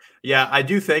 Yeah, I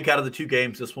do think out of the two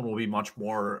games, this one will be much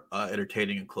more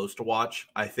entertaining and close to watch.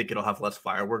 I think it'll have less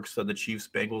fireworks than the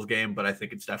Chiefs-Bengals game, but I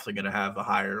think it's definitely going to have a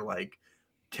higher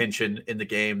tension in the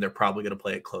game. They're probably going to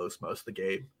play it close most of the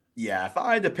game. Yeah, if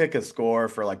I had to pick a score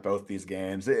for like both these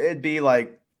games, it'd be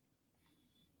like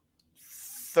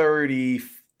 30,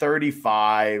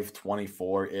 35,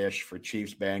 24-ish for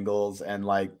Chiefs-Bengals and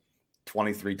like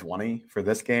 23-20 for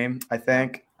this game, I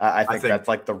think. I think that's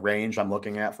like the range I'm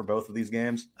looking at for both of these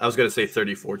games. I was going to say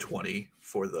 34-20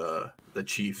 for the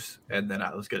Chiefs, and then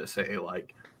I was going to say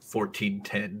like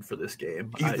 14-10 for this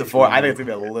game. I think it's going to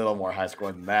be a little more high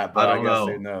scoring than that, but I guess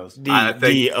who knows.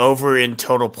 The over in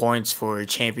total points for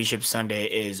Championship Sunday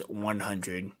is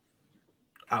 100.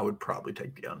 I would probably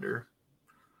take the under.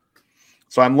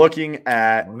 So I'm looking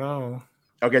at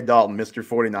Okay, Dalton, Mr.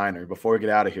 49er, before we get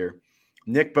out of here.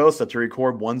 Nick Bosa to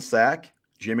record 1 sack,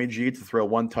 Jimmy G to throw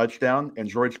 1 touchdown, and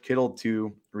George Kittle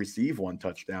to receive 1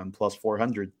 touchdown, plus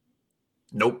 400.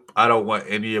 Nope. I don't want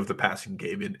any of the passing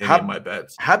game in any of my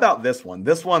bets. How about this one?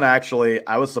 This one, actually,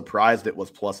 I was surprised it was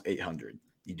plus 800.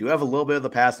 You do have a little bit of the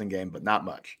passing game, but not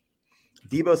much.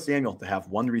 Deebo Samuel to have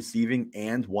 1 receiving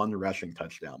and 1 rushing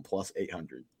touchdown, plus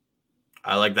 800.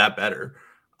 I like that better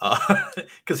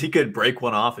because he could break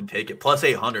one off and take it. Plus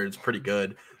 800 is pretty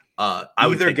good.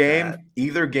 Either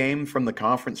game from the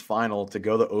conference final to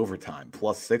go to overtime,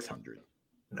 plus 600.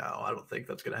 No, I don't think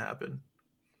that's going to happen.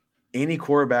 Any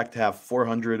quarterback to have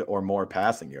 400 or more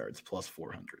passing yards, plus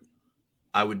 400.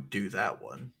 I would do that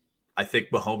one. I think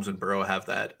Mahomes and Burrow have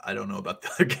that. I don't know about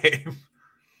the other game.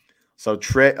 So I've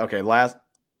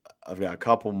got a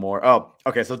couple more. Oh,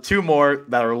 okay. So 2 more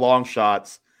that are long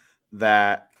shots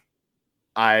that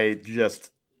I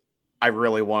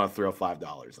really want to throw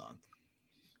 $5 on.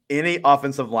 Any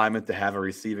offensive lineman to have a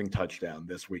receiving touchdown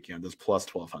this weekend is plus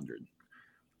 1,200.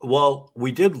 Well,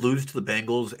 we did lose to the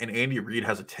Bengals, and Andy Reid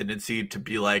has a tendency to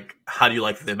be like, how do you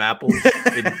like them apples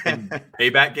in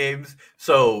payback games?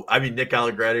 So, I mean, Nick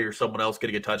Allegretti or someone else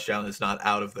getting a touchdown is not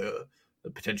out of the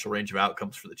potential range of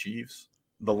outcomes for the Chiefs.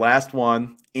 The last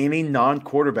one, any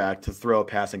non-quarterback to throw a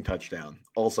passing touchdown,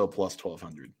 also plus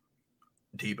 1,200.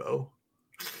 Deebo.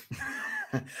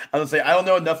 I would say I don't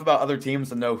know enough about other teams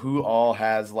to know who all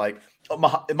has Muhammad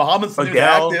Sanu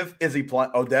active. Is he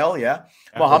playing? Odell, yeah.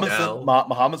 Muhammad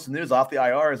Sanu is off the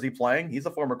IR. Is he playing? He's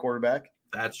a former quarterback.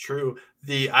 That's true.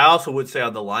 I also would say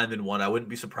on the lineman one, I wouldn't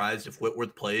be surprised if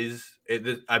Whitworth plays.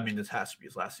 This has to be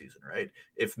his last season, right?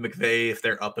 If McVay, if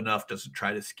they're up enough, doesn't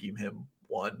try to scheme him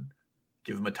one,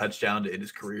 give him a touchdown to end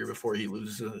his career before he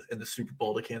loses in the Super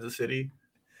Bowl to Kansas City.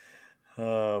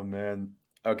 Oh, man.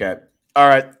 Okay. All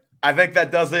right. I think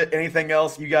that does it. Anything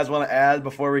else you guys want to add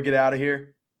before we get out of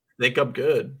here? I think I'm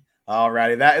good. All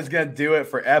righty. That is going to do it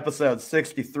for episode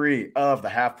 63 of the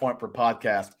Half Point Per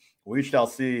Podcast. We shall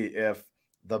see if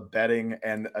the betting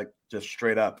and just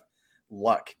straight up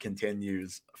luck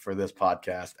continues for this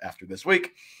podcast after this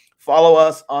week. Follow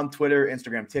us on Twitter,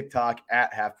 Instagram, TikTok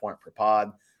at Half Point Per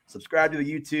Pod. Subscribe to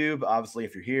the YouTube. Obviously,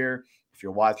 if you're here, If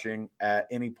you're watching at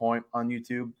any point on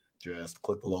YouTube, just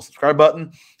click the little subscribe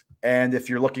button. And if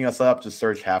you're looking us up, just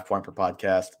search Half Point Per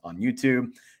Podcast on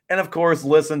YouTube. And of course,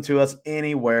 listen to us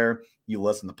anywhere you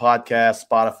listen to podcasts,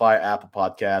 Spotify, Apple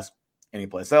Podcasts, any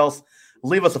place else.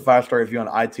 Leave us a 5-star review on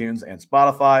iTunes and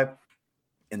Spotify.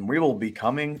 And we will be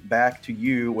coming back to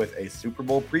you with a Super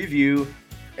Bowl preview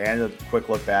and a quick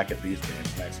look back at these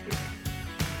games next week.